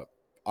will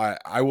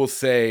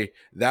say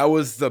that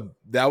was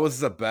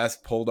the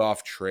best pulled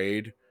off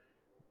trade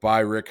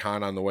by Rick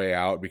Hahn on the way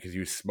out, because he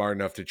was smart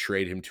enough to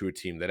trade him to a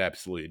team that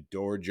absolutely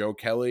adored Joe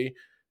Kelly.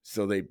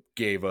 So they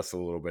gave us a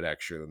little bit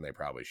extra than they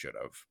probably should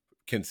have,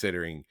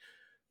 considering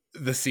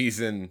the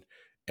season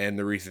and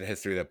the recent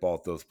history that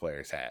both those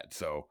players had.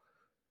 So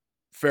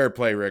fair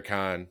play, Rick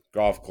Hahn.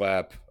 Golf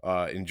clap.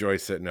 Enjoy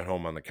sitting at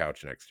home on the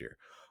couch next year.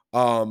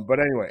 But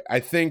anyway,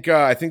 I think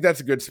that's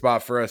a good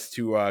spot for us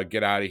to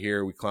get out of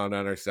here. We clowned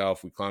on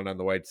ourselves. We clowned on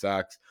the White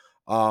Sox.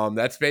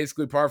 That's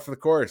basically par for the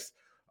course,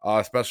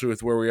 especially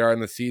with where we are in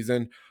the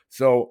season.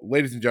 So,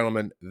 ladies and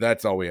gentlemen,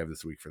 that's all we have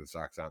this week for the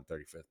Sox on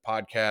 35th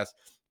podcast.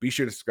 Be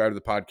sure to subscribe to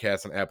the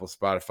podcast on Apple,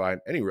 Spotify,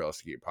 and any real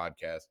estate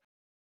podcast.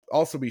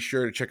 also be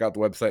sure to check out the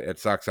website at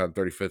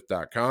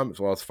soxon35th.com, as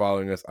well as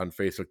following us on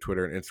Facebook,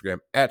 Twitter, and Instagram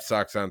at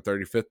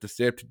soxon35th to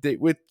stay up to date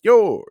with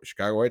your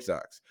Chicago White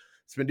Sox.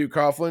 It's been Duke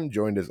Coughlin,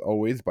 joined as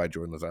always by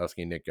Jordan Lazowski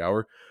and Nik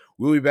Gaur.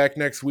 We'll be back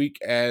next week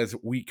as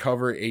we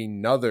cover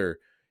another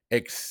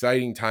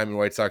exciting time in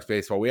White Sox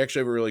baseball. We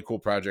actually have a really cool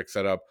project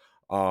set up,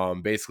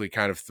 basically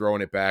kind of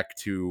throwing it back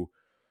to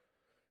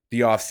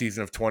the offseason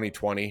of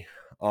 2020,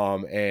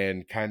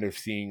 and kind of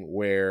seeing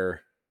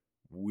where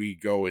we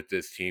go with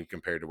this team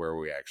compared to where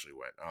we actually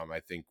went. I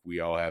think we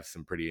all have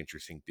some pretty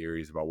interesting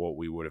theories about what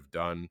we would have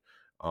done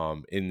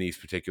in these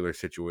particular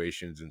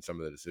situations and some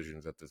of the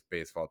decisions that this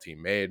baseball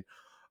team made.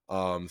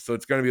 So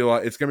it's going to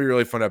be it's going to be a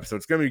really fun episode.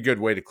 It's going to be a good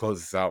way to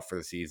close this out for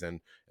the season,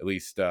 at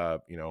least,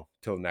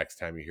 till next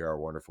time you hear our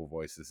wonderful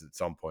voices at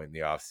some point in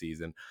the off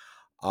season.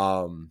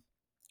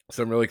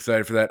 So I'm really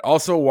excited for that.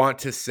 Also want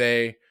to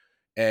say,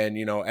 and,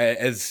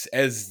 as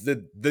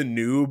the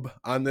noob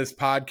on this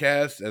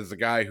podcast, as the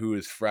guy who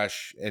is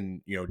fresh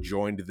and,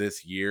 joined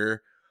this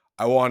year,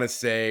 I want to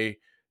say,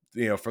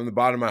 from the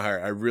bottom of my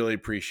heart, I really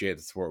appreciate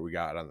the support we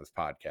got on this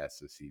podcast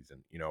this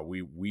season.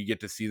 We get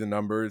to see the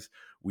numbers.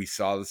 We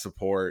saw the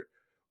support.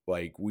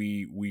 Like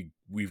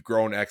we've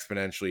grown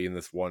exponentially in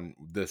this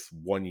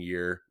one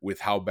year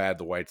with how bad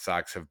the White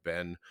Sox have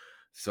been.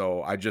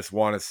 So I just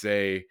want to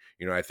say,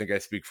 I think I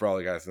speak for all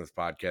the guys on this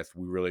podcast.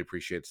 We really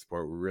appreciate the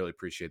support. We really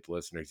appreciate the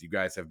listeners. You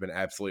guys have been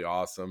absolutely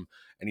awesome.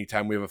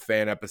 Anytime we have a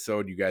fan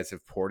episode, you guys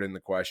have poured in the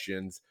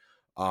questions.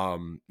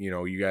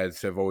 You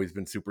guys have always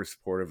been super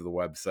supportive of the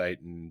website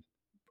and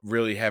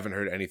really haven't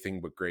heard anything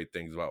but great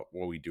things about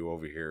what we do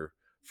over here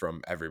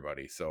from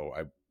everybody. So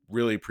I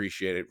really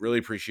appreciate it. Really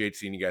appreciate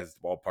seeing you guys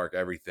at the ballpark,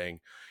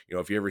 everything.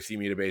 If you ever see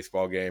me at a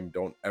baseball game,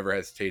 don't ever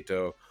hesitate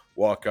to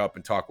walk up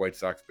and talk White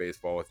Sox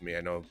baseball with me.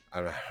 I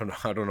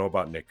don't know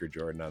about Nik or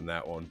Jordan on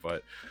that one,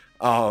 but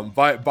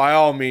by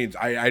all means,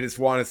 I just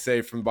want to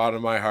say from the bottom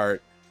of my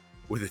heart,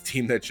 with a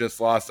team that just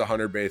lost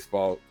 100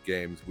 baseball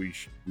games, we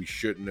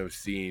shouldn't have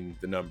seen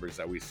the numbers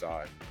that we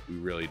saw, and we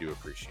really do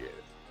appreciate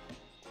it.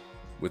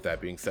 With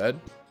that being said,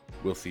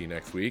 we'll see you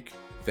next week.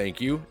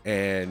 Thank you,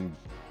 and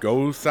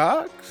go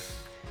Sox!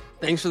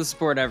 Thanks for the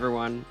support,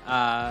 everyone.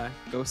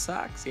 Go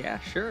Sox, yeah,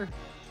 sure.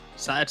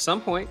 So at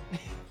some point.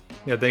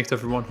 Yeah, thanks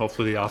everyone.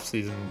 Hopefully the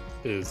offseason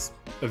is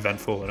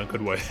eventful in a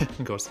good way.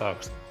 Go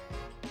Sox.